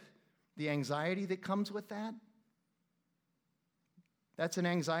dip, the anxiety that comes with that, that's an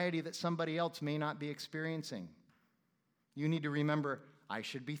anxiety that somebody else may not be experiencing. You need to remember, I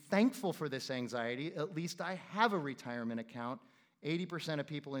should be thankful for this anxiety. At least I have a retirement account. 80% of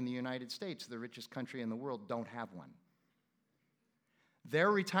people in the United States, the richest country in the world, don't have one.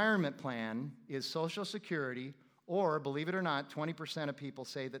 Their retirement plan is Social Security, or, believe it or not, 20% of people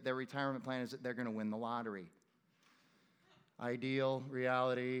say that their retirement plan is that they're going to win the lottery. Ideal,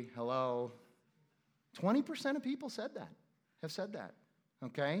 reality, hello. 20% of people have said that,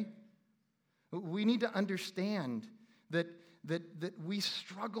 okay? We need to understand that we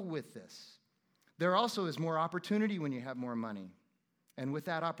struggle with this. There also is more opportunity when you have more money. And with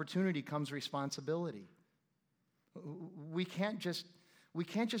that opportunity comes responsibility. We can't just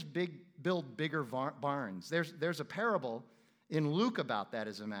build bigger barns. There's a parable in Luke about that,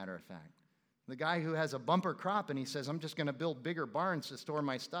 as a matter of fact. The guy who has a bumper crop and he says, I'm just going to build bigger barns to store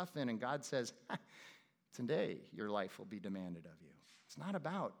my stuff in. And God says, today your life will be demanded of you. It's not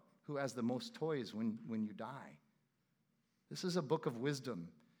about who has the most toys when you die. This is a book of wisdom,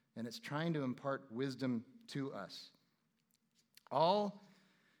 and it's trying to impart wisdom to us.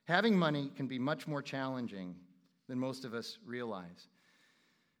 Having money can be much more challenging than most of us realize.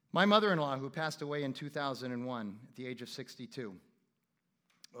 My mother-in-law, who passed away in 2001 at the age of 62,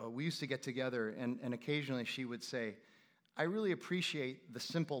 we used to get together, and occasionally she would say, I really appreciate the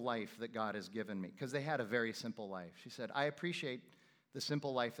simple life that God has given me, because they had a very simple life. She said, I appreciate the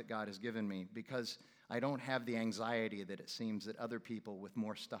simple life that God has given me because I don't have the anxiety that it seems that other people with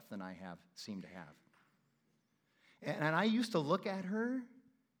more stuff than I have seem to have. And I used to look at her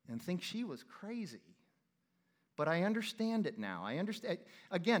and think she was crazy. But I understand it now. I understand.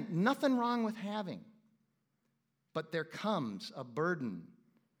 Again, nothing wrong with having. But there comes a burden.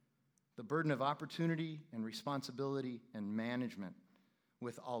 The burden of opportunity and responsibility and management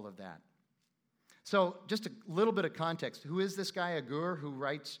with all of that. So just a little bit of context. Who is this guy, Agur, who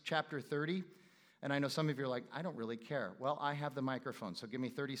writes chapter 30? And I know some of you are like, I don't really care. Well, I have the microphone, so give me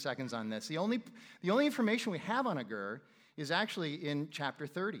 30 seconds on this. The only information we have on Agur is actually in chapter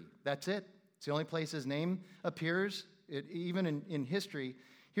 30. That's it. It's the only place his name appears, even in history.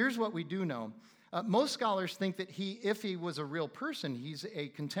 Here's what we do know. Most scholars think that if he was a real person, he's a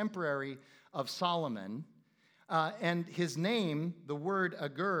contemporary of Solomon. And his name, the word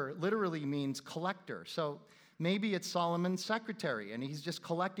Agur, literally means collector. So maybe it's Solomon's secretary, and he's just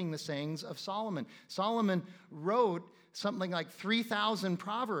collecting the sayings of Solomon. Solomon wrote something like 3,000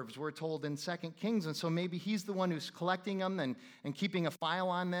 proverbs, we're told, in 2 Kings, and so maybe he's the one who's collecting them and keeping a file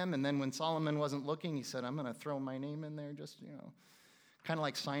on them, and then when Solomon wasn't looking, he said, I'm going to throw my name in there, just, kind of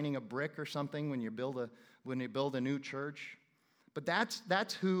like signing a brick or something when you build a new church. But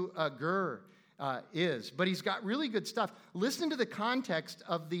that's who Agur is. But he's got really good stuff. Listen to the context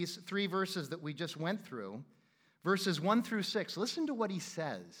of these 3 verses that we just went through, verses 1 through 6. Listen to what he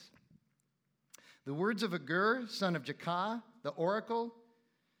says. The words of Agur, son of Jakeh, the oracle.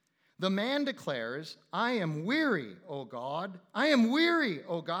 The man declares, I am weary, O God. I am weary,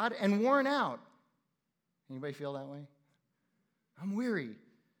 O God, and worn out. Anybody feel that way? I'm weary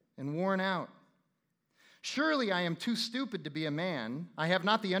and worn out. Surely I am too stupid to be a man. I have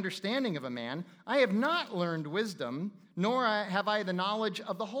not the understanding of a man. I have not learned wisdom, nor have I the knowledge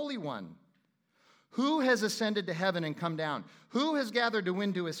of the Holy One. Who has ascended to heaven and come down? Who has gathered the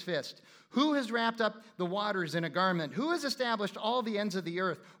wind to his fist? Who has wrapped up the waters in a garment? Who has established all the ends of the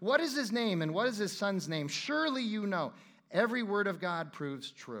earth? What is his name and what is his son's name? Surely you know. Every word of God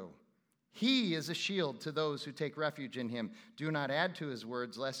proves true. He is a shield to those who take refuge in him. Do not add to his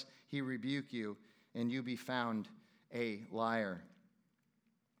words, lest he rebuke you and you be found a liar.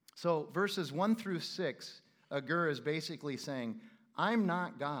 So verses 1 through 6, Agur is basically saying, I'm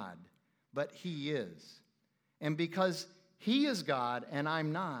not God, but he is. And because he is God and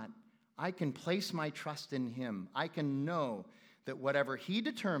I'm not, I can place my trust in him. I can know that whatever he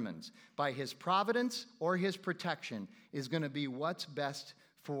determines by his providence or his protection is going to be what's best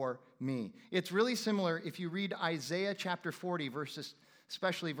for me. It's really similar if you read Isaiah chapter 40,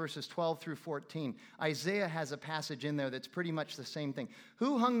 especially verses 12 through 14. Isaiah has a passage in there that's pretty much the same thing.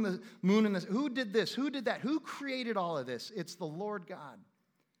 Who hung the moon in the... Who did this? Who did that? Who created all of this? It's the Lord God.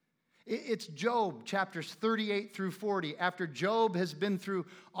 It's Job, chapters 38 through 40. After Job has been through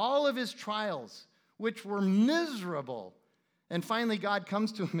all of his trials, which were miserable, and finally God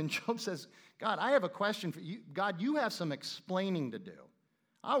comes to him and Job says, God, I have a question for you. God, you have some explaining to do.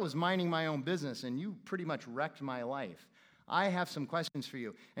 I was minding my own business and you pretty much wrecked my life. I have some questions for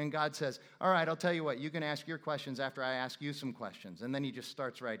you. And God says, all right, I'll tell you what, you can ask your questions after I ask you some questions. And then he just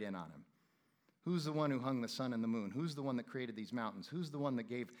starts right in on him. Who's the one who hung the sun and the moon? Who's the one that created these mountains? Who's the one that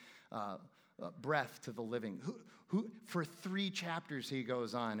gave breath to the living? Who? For 3 chapters he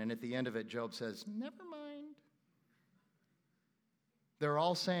goes on, and at the end of it, Job says, never mind. They're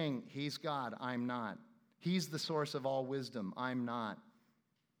all saying, he's God, I'm not. He's the source of all wisdom, I'm not.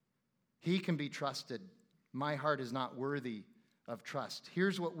 He can be trusted. My heart is not worthy of trust.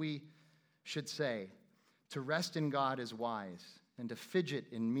 Here's what we should say. To rest in God is wise, and to fidget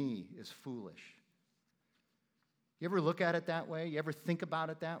in me is foolish. You ever look at it that way? You ever think about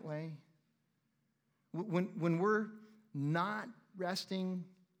it that way? When we're not resting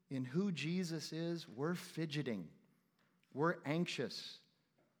in who Jesus is, we're fidgeting. We're anxious.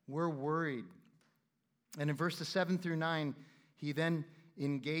 We're worried. And in verses 7 through 9, he then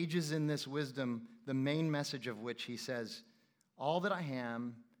engages in this wisdom, the main message of which he says, all that I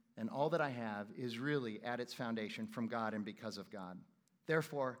am and all that I have is really at its foundation from God and because of God.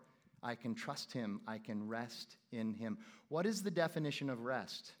 Therefore, I can trust him. I can rest in him. What is the definition of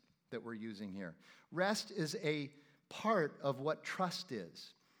rest that we're using here? Rest is a part of what trust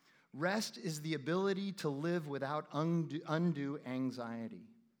is. Rest is the ability to live without undue anxiety.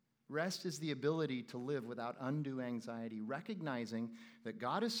 Rest is the ability to live without undue anxiety, recognizing that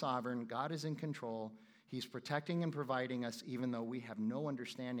God is sovereign, God is in control, he's protecting and providing us even though we have no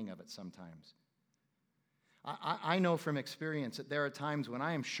understanding of it sometimes. I know from experience that there are times when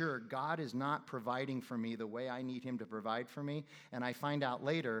I am sure God is not providing for me the way I need him to provide for me, and I find out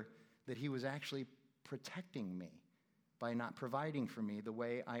later that he was actually protecting me by not providing for me the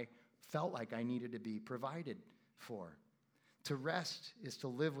way I felt like I needed to be provided for. To rest is to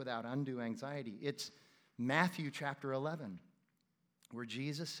live without undue anxiety. It's Matthew chapter 11, where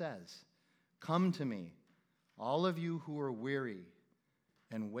Jesus says, come to me, all of you who are weary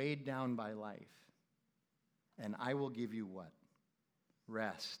and weighed down by life, and I will give you what?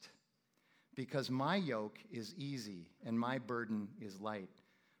 Rest. Because my yoke is easy and my burden is light.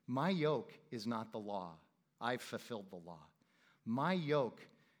 My yoke is not the law. I've fulfilled the law. My yoke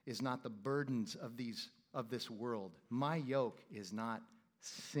is not the burdens of this world. My yoke is not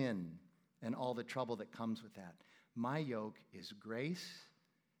sin and all the trouble that comes with that. My yoke is grace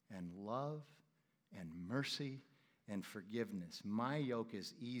and love and mercy and forgiveness. My yoke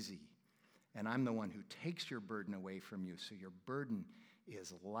is easy, and I'm the one who takes your burden away from you, so your burden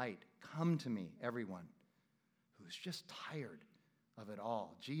is light. Come to me, everyone who's just tired of it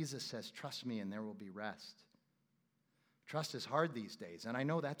all. Jesus says, trust me and there will be rest. Trust is hard these days, and I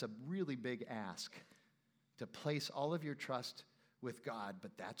know that's a really big ask, to place all of your trust with God,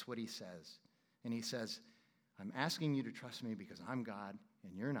 but that's what he says. And he says, I'm asking you to trust me because I'm God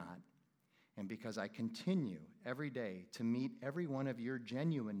and you're not, and because I continue every day to meet every one of your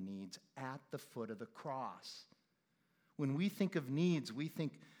genuine needs at the foot of the cross. When we think of needs, we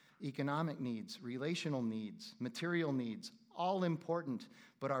think economic needs, relational needs, material needs, all important.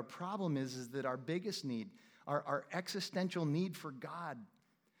 But our problem is that our biggest need, our existential need for God,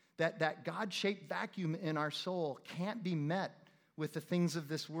 that God-shaped vacuum in our soul can't be met with the things of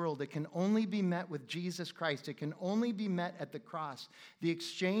this world. It can only be met with Jesus Christ. It can only be met at the cross. The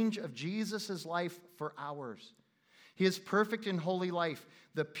exchange of Jesus' life for ours. His perfect and holy life,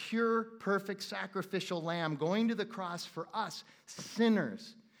 the pure, perfect sacrificial lamb going to the cross for us,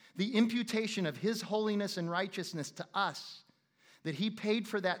 sinners. The imputation of his holiness and righteousness to us, that he paid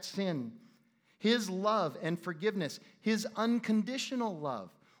for that sin. His love and forgiveness, his unconditional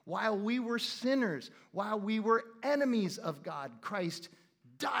love. While we were sinners, while we were enemies of God, Christ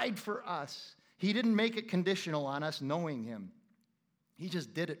died for us. He didn't make it conditional on us knowing him. He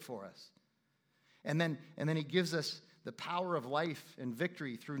just did it for us. And then he gives us the power of life and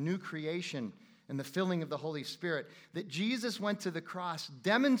victory through new creation and the filling of the Holy Spirit. That Jesus went to the cross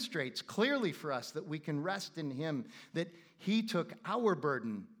demonstrates clearly for us that we can rest in him, that he took our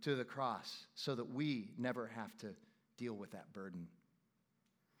burden to the cross so that we never have to deal with that burden.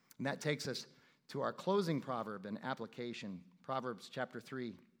 And that takes us to our closing proverb and application, Proverbs chapter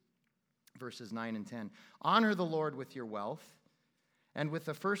 3, verses 9 and 10. Honor the Lord with your wealth and with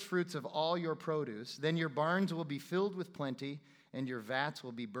the first fruits of all your produce. Then your barns will be filled with plenty, and your vats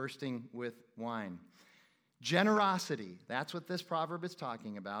will be bursting with wine. Generosity, that's what this proverb is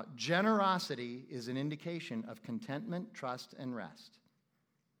talking about. Generosity is an indication of contentment, trust, and rest.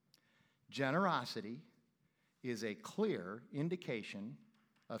 Generosity is a clear indication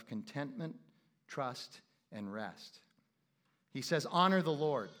of contentment, trust, and rest. He says, honor the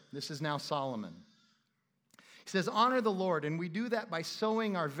Lord. This is now Solomon. He says, honor the Lord, and we do that by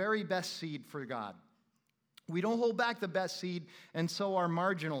sowing our very best seed for God. We don't hold back the best seed and sow our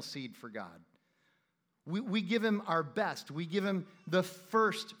marginal seed for God. We give him our best. We give him the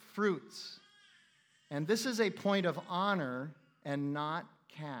first fruits. And this is a point of honor and not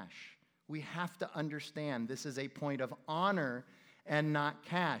cash. We have to understand this is a point of honor and not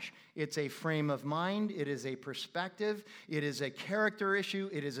cash. It's a frame of mind. It is a perspective. It is a character issue.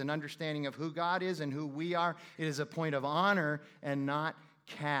 It is an understanding of who God is and who we are. It is a point of honor and not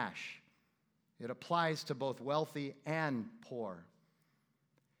cash. It applies to both wealthy and poor.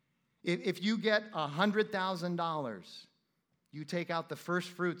 If you get $100,000, you take out the first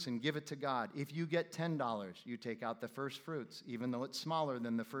fruits and give it to God. If you get $10, you take out the first fruits, even though it's smaller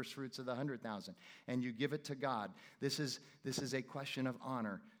than the first fruits of the 100,000, and you give it to God. This is a question of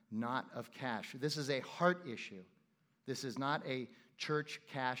honor, not of cash. This is a heart issue. This is not a church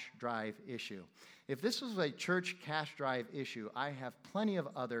cash drive issue. If this was a church cash drive issue, I have plenty of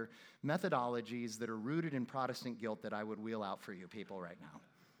other methodologies that are rooted in Protestant guilt that I would wheel out for you people right now.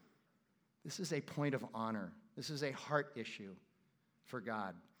 This is a point of honor. This is a heart issue for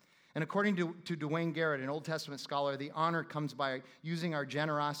God. And according to Dwayne Garrett, an Old Testament scholar, the honor comes by using our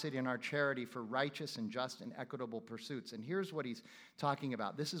generosity and our charity for righteous and just and equitable pursuits. And here's what he's talking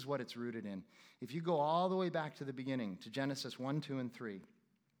about. This is what it's rooted in. If you go all the way back to the beginning, to Genesis 1, 2, and 3,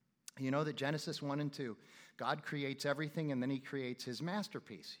 you know that Genesis 1 and 2, God creates everything, and then he creates his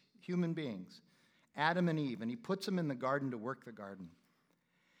masterpiece, human beings, Adam and Eve, and he puts them in the garden to work the garden.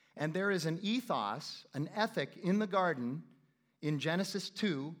 And there is an ethos, an ethic in the garden in Genesis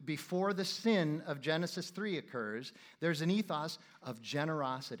 2, before the sin of Genesis 3 occurs. There's an ethos of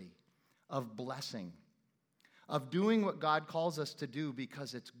generosity, of blessing, of doing what God calls us to do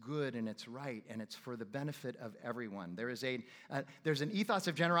because it's good and it's right and it's for the benefit of everyone. There's an ethos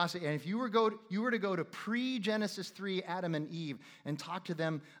of generosity. And if you were to go to pre-Genesis 3 Adam and Eve and talk to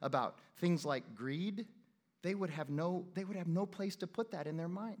them about things like greed, they would have no place to put that in their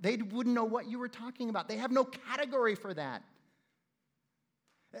mind. They wouldn't know what you were talking about. They have no category for that.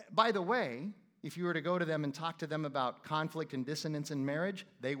 By the way, if you were to go to them and talk to them about conflict and dissonance in marriage,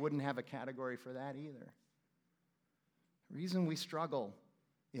 they wouldn't have a category for that either. The reason we struggle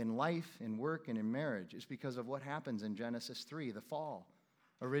in life, in work, and in marriage is because of what happens in Genesis 3, the fall,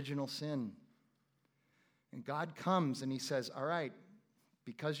 original sin. And God comes and he says, all right,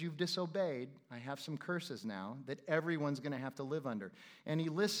 because you've disobeyed, I have some curses now that everyone's going to have to live under. And he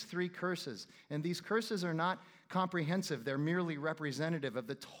lists 3 curses. And these curses are not comprehensive. They're merely representative of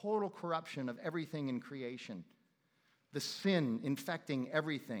the total corruption of everything in creation. The sin infecting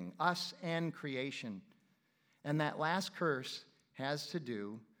everything, us and creation. And that last curse has to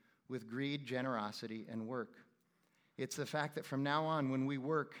do with greed, generosity, and work. It's the fact that from now on, when we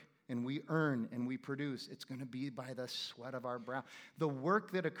work, and we earn and we produce, it's going to be by the sweat of our brow. The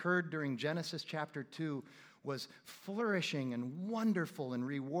work that occurred during Genesis chapter 2 was flourishing and wonderful and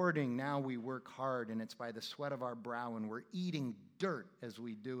rewarding. Now we work hard, and it's by the sweat of our brow, and we're eating dirt as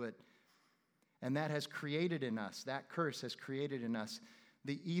we do it. And that has created in us, that curse has created in us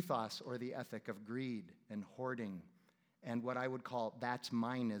the ethos or the ethic of greed and hoarding and what I would call that's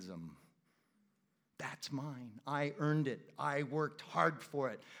mineism. That's mine. I earned it. I worked hard for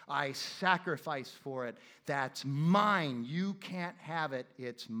it. I sacrificed for it. That's mine. You can't have it.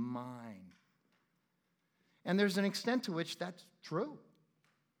 It's mine. And there's an extent to which that's true.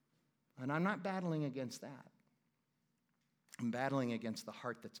 And I'm not battling against that. I'm battling against the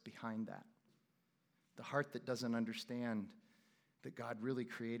heart that's behind that. The heart that doesn't understand that God really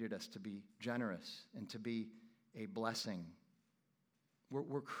created us to be generous and to be a blessing.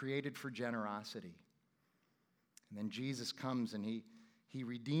 We're created for generosity. And then Jesus comes and he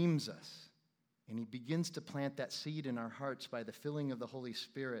redeems us. And he begins to plant that seed in our hearts by the filling of the Holy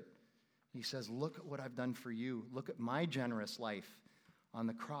Spirit. He says, look at what I've done for you. Look at my generous life on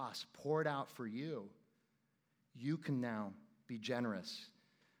the cross poured out for you. You can now be generous.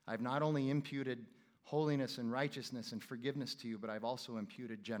 I've not only imputed holiness and righteousness and forgiveness to you, but I've also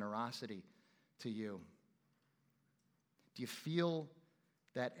imputed generosity to you. Do you feel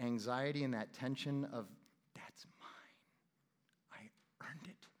that anxiety and that tension of, that's mine, I earned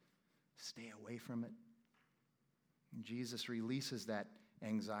it, stay away from it? And Jesus releases that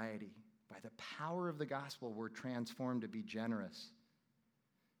anxiety. By the power of the gospel, we're transformed to be generous.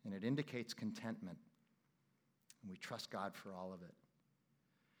 And it indicates contentment. And we trust God for all of it.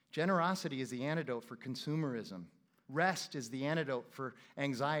 Generosity is the antidote for consumerism. Rest is the antidote for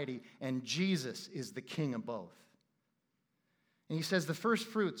anxiety. And Jesus is the king of both. And he says the first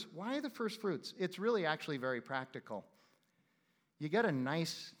fruits. Why the first fruits? It's really actually very practical. You get a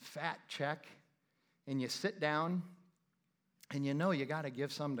nice fat check and you sit down and you know you got to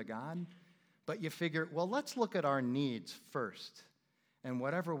give some to God. But you figure, well, let's look at our needs first. And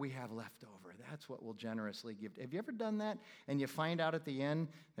whatever we have left over, that's what we'll generously give. Have you ever done that? And you find out at the end,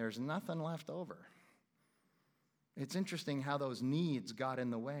 there's nothing left over. It's interesting how those needs got in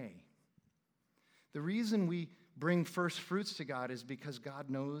the way. The reason we bring first fruits to God is because God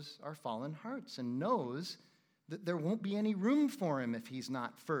knows our fallen hearts and knows that there won't be any room for him if he's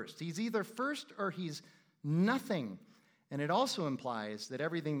not first. He's either first or he's nothing. And it also implies that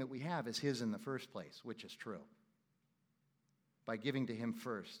everything that we have is his in the first place, which is true, by giving to him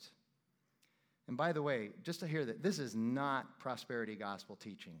first. And by the way, just to hear that this is not prosperity gospel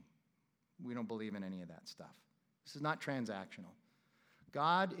teaching. We don't believe in any of that stuff. This is not transactional.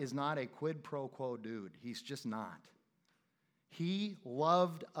 God is not a quid pro quo dude. He's just not. He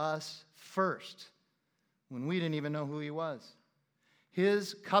loved us first when we didn't even know who he was.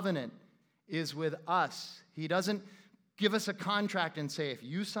 His covenant is with us. He doesn't give us a contract and say, if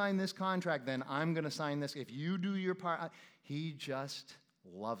you sign this contract, then I'm going to sign this. If you do your part, he just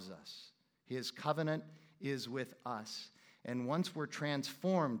loves us. His covenant is with us. And once we're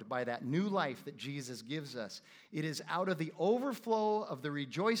transformed by that new life that Jesus gives us, it is out of the overflow of the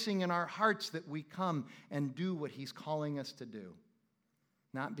rejoicing in our hearts that we come and do what he's calling us to do,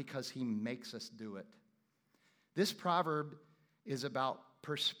 not because he makes us do it. This proverb is about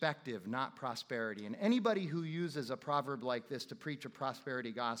perspective, not prosperity. And anybody who uses a proverb like this to preach a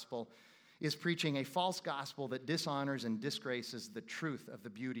prosperity gospel is preaching a false gospel that dishonors and disgraces the truth of the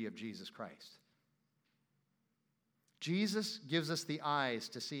beauty of Jesus Christ. Jesus gives us the eyes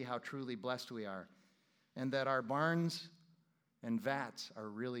to see how truly blessed we are, and that our barns and vats are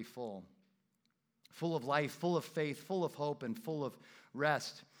really full of life, full of faith, full of hope, and full of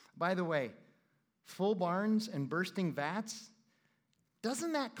rest. By the way, full barns and bursting vats,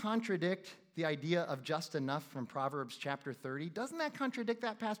 doesn't that contradict the idea of just enough from Proverbs chapter 30? Doesn't that contradict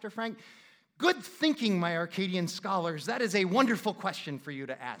that, Pastor Frank? Good thinking, my Arcadian scholars. That is a wonderful question for you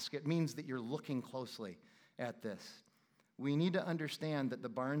to ask. It means that you're looking closely at this. We need to understand that the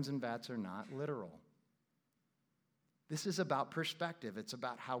barns and vats are not literal. This is about perspective. It's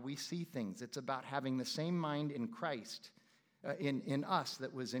about how we see things. It's about having the same mind in Christ, in us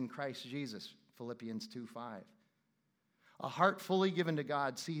that was in Christ Jesus, Philippians 2:5. A heart fully given to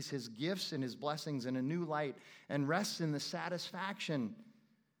God sees his gifts and his blessings in a new light and rests in the satisfaction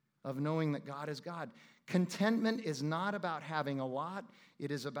of knowing that God is God. Contentment is not about having a lot.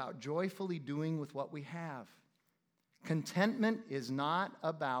 It is about joyfully doing with what we have. Contentment is not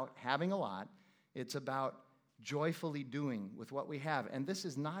about having a lot. It's about joyfully doing with what we have. And this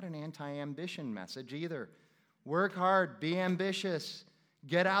is not an anti-ambition message either. Work hard, be ambitious,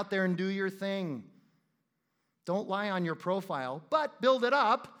 get out there and do your thing. Don't lie on your profile, but build it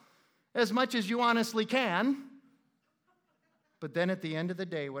up as much as you honestly can. But then at the end of the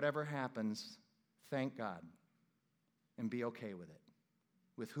day, whatever happens, thank God and be okay with it,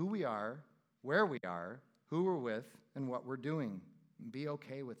 with who we are, where we are, who we're with, and what we're doing. Be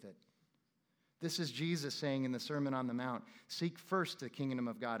okay with it. This is Jesus saying in the Sermon on the Mount, seek first the kingdom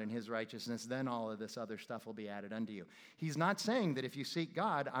of God and his righteousness, then all of this other stuff will be added unto you. He's not saying that if you seek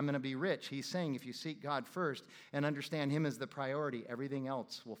God, I'm going to be rich. He's saying if you seek God first and understand him as the priority, everything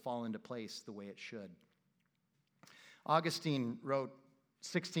else will fall into place the way it should. Augustine wrote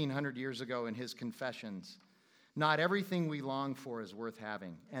 1,600 years ago in his Confessions, not everything we long for is worth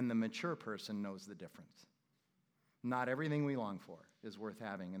having, and the mature person knows the difference. Not everything we long for is worth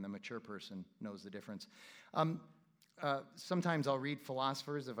having, and the mature person knows the difference. Sometimes I'll read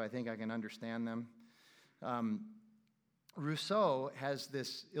philosophers if I think I can understand them. Rousseau has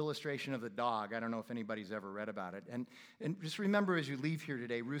this illustration of the dog. I don't know if anybody's ever read about it. And just remember as you leave here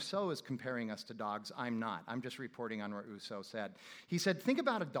today, Rousseau is comparing us to dogs. I'm not. I'm just reporting on what Rousseau said. He said, think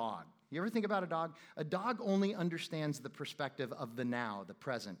about a dog. You ever think about a dog? A dog only understands the perspective of the now, the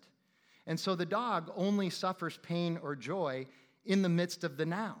present. And so the dog only suffers pain or joy in the midst of the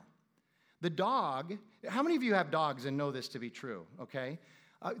now. The dog, how many of you have dogs and know this to be true, okay?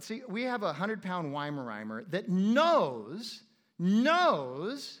 See, we have a 100-pound Weimaraner that knows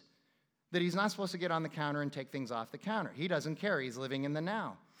that he's not supposed to get on the counter and take things off the counter. He doesn't care. He's living in the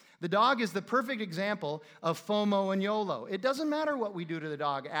now. The dog is the perfect example of FOMO and YOLO. It doesn't matter what we do to the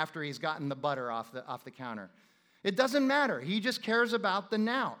dog after he's gotten the butter off the counter. It doesn't matter. He just cares about the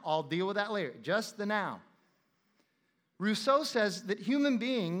now. I'll deal with that later. Just the now. Rousseau says that human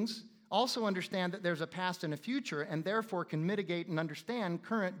beings also understand that there's a past and a future and therefore can mitigate and understand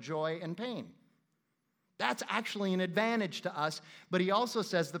current joy and pain. That's actually an advantage to us, but he also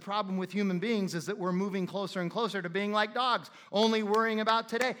says the problem with human beings is that we're moving closer and closer to being like dogs, only worrying about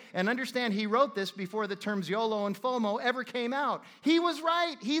today. And understand, he wrote this before the terms YOLO and FOMO ever came out. He was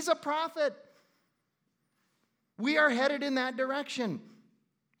right. He's a prophet. We are headed in that direction.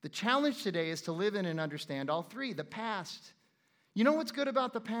 The challenge today is to live in and understand all three. The past. You know what's good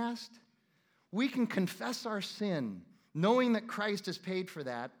about the past? We can confess our sin, knowing that Christ has paid for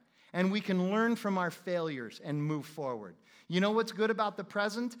that, and we can learn from our failures and move forward. You know what's good about the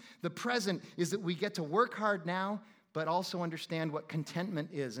present? The present is that we get to work hard now, but also understand what contentment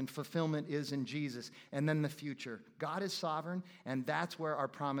is and fulfillment is in Jesus. And then the future. God is sovereign, and that's where our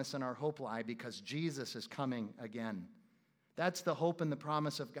promise and our hope lie, because Jesus is coming again. That's the hope and the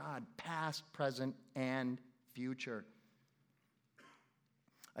promise of God, past, present, and future.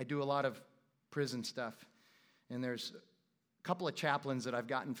 I do a lot of prison stuff, and there's a couple of chaplains that I've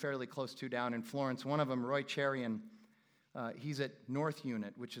gotten fairly close to down in Florence. One of them, Roy Cherian, he's at North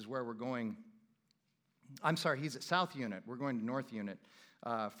Unit, which is where we're going. I'm sorry, he's at South Unit. We're going to North Unit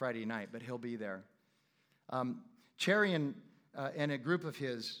Friday night, but he'll be there. Cherian and a group of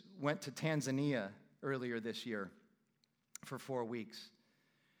his went to Tanzania earlier this year for 4 weeks.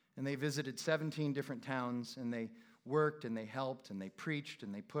 And they visited 17 different towns, and they worked, and they helped, and they preached,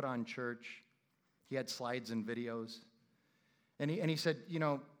 and they put on church. He had slides and videos. And he said, you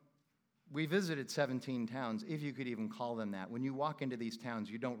know, we visited 17 towns, if you could even call them that. When you walk into these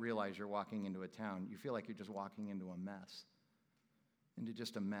towns, you don't realize you're walking into a town. You feel like you're just walking into a mess, into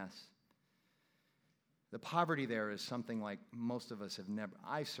just a mess. The poverty there is something like most of us have never,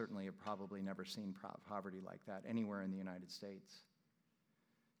 I certainly have probably never seen poverty like that anywhere in the United States.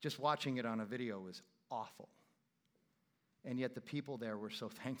 Just watching it on a video was awful. And yet the people there were so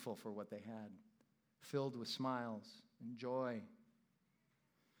thankful for what they had, filled with smiles and joy.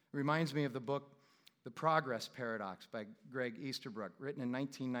 It reminds me of the book, The Progress Paradox by Greg Easterbrook, written in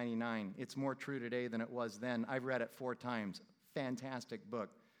 1999. It's more true today than it was then. I've read it 4 times. Fantastic book.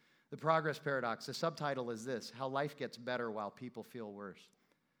 The Progress Paradox, the subtitle is this: How Life Gets Better While People Feel Worse.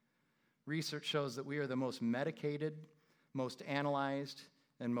 Research shows that we are the most medicated, most analyzed,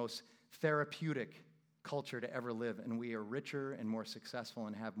 and most therapeutic culture to ever live, and we are richer and more successful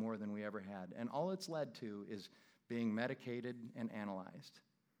and have more than we ever had. And all it's led to is being medicated and analyzed.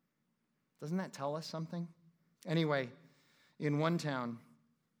 Doesn't that tell us something? Anyway, in one town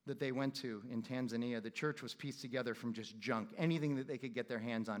that they went to in Tanzania, the church was pieced together from just junk, anything that they could get their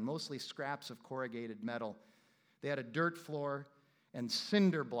hands on, mostly scraps of corrugated metal. They had a dirt floor and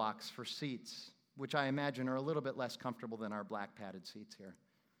cinder blocks for seats, which I imagine are a little bit less comfortable than our black padded seats here.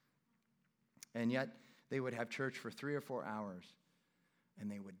 And yet, they would have church for 3 or 4 hours,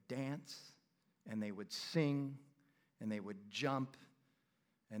 and they would dance, and they would sing, and they would jump,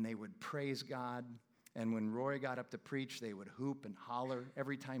 and they would praise God. And when Roy got up to preach, they would hoop and holler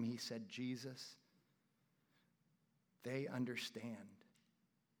every time he said Jesus. They understand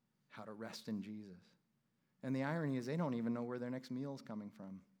how to rest in Jesus. And the irony is they don't even know where their next meal is coming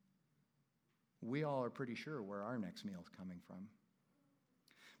from. we all are pretty sure where our next meal is coming from.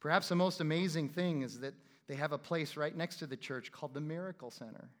 Perhaps the most amazing thing is that they have a place right next to the church called the Miracle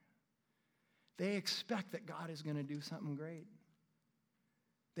Center. They expect that God is going to do something great.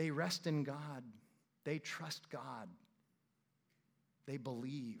 They rest in God. They trust God. They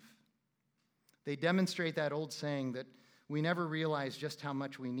believe. They demonstrate that old saying that we never realize just how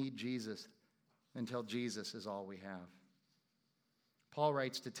much we need Jesus until Jesus is all we have. Paul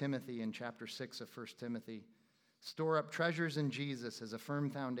writes to Timothy in chapter 6 of 1 Timothy, "Store up treasures in Jesus as a firm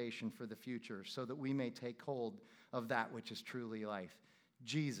foundation for the future, so that we may take hold of that which is truly life."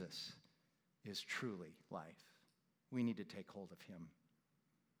 Jesus is truly life. We need to take hold of him,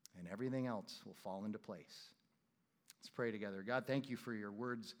 and everything else will fall into place. Let's pray together. God, thank you for your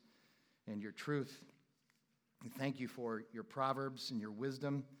words and your truth. We thank you for your proverbs and your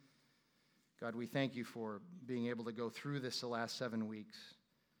wisdom. God, we thank you for being able to go through this the last 7 weeks,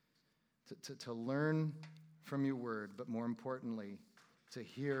 to learn from your word, but more importantly, to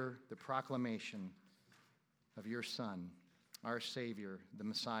hear the proclamation of your Son, our Savior, the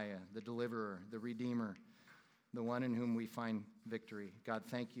Messiah, the Deliverer, the Redeemer, the one in whom we find victory. God,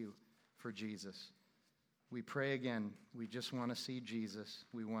 thank you for Jesus. We pray again, we just want to see Jesus.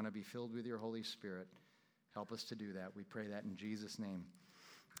 We want to be filled with your Holy Spirit. Help us to do that. We pray that in Jesus' name.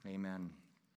 Amen.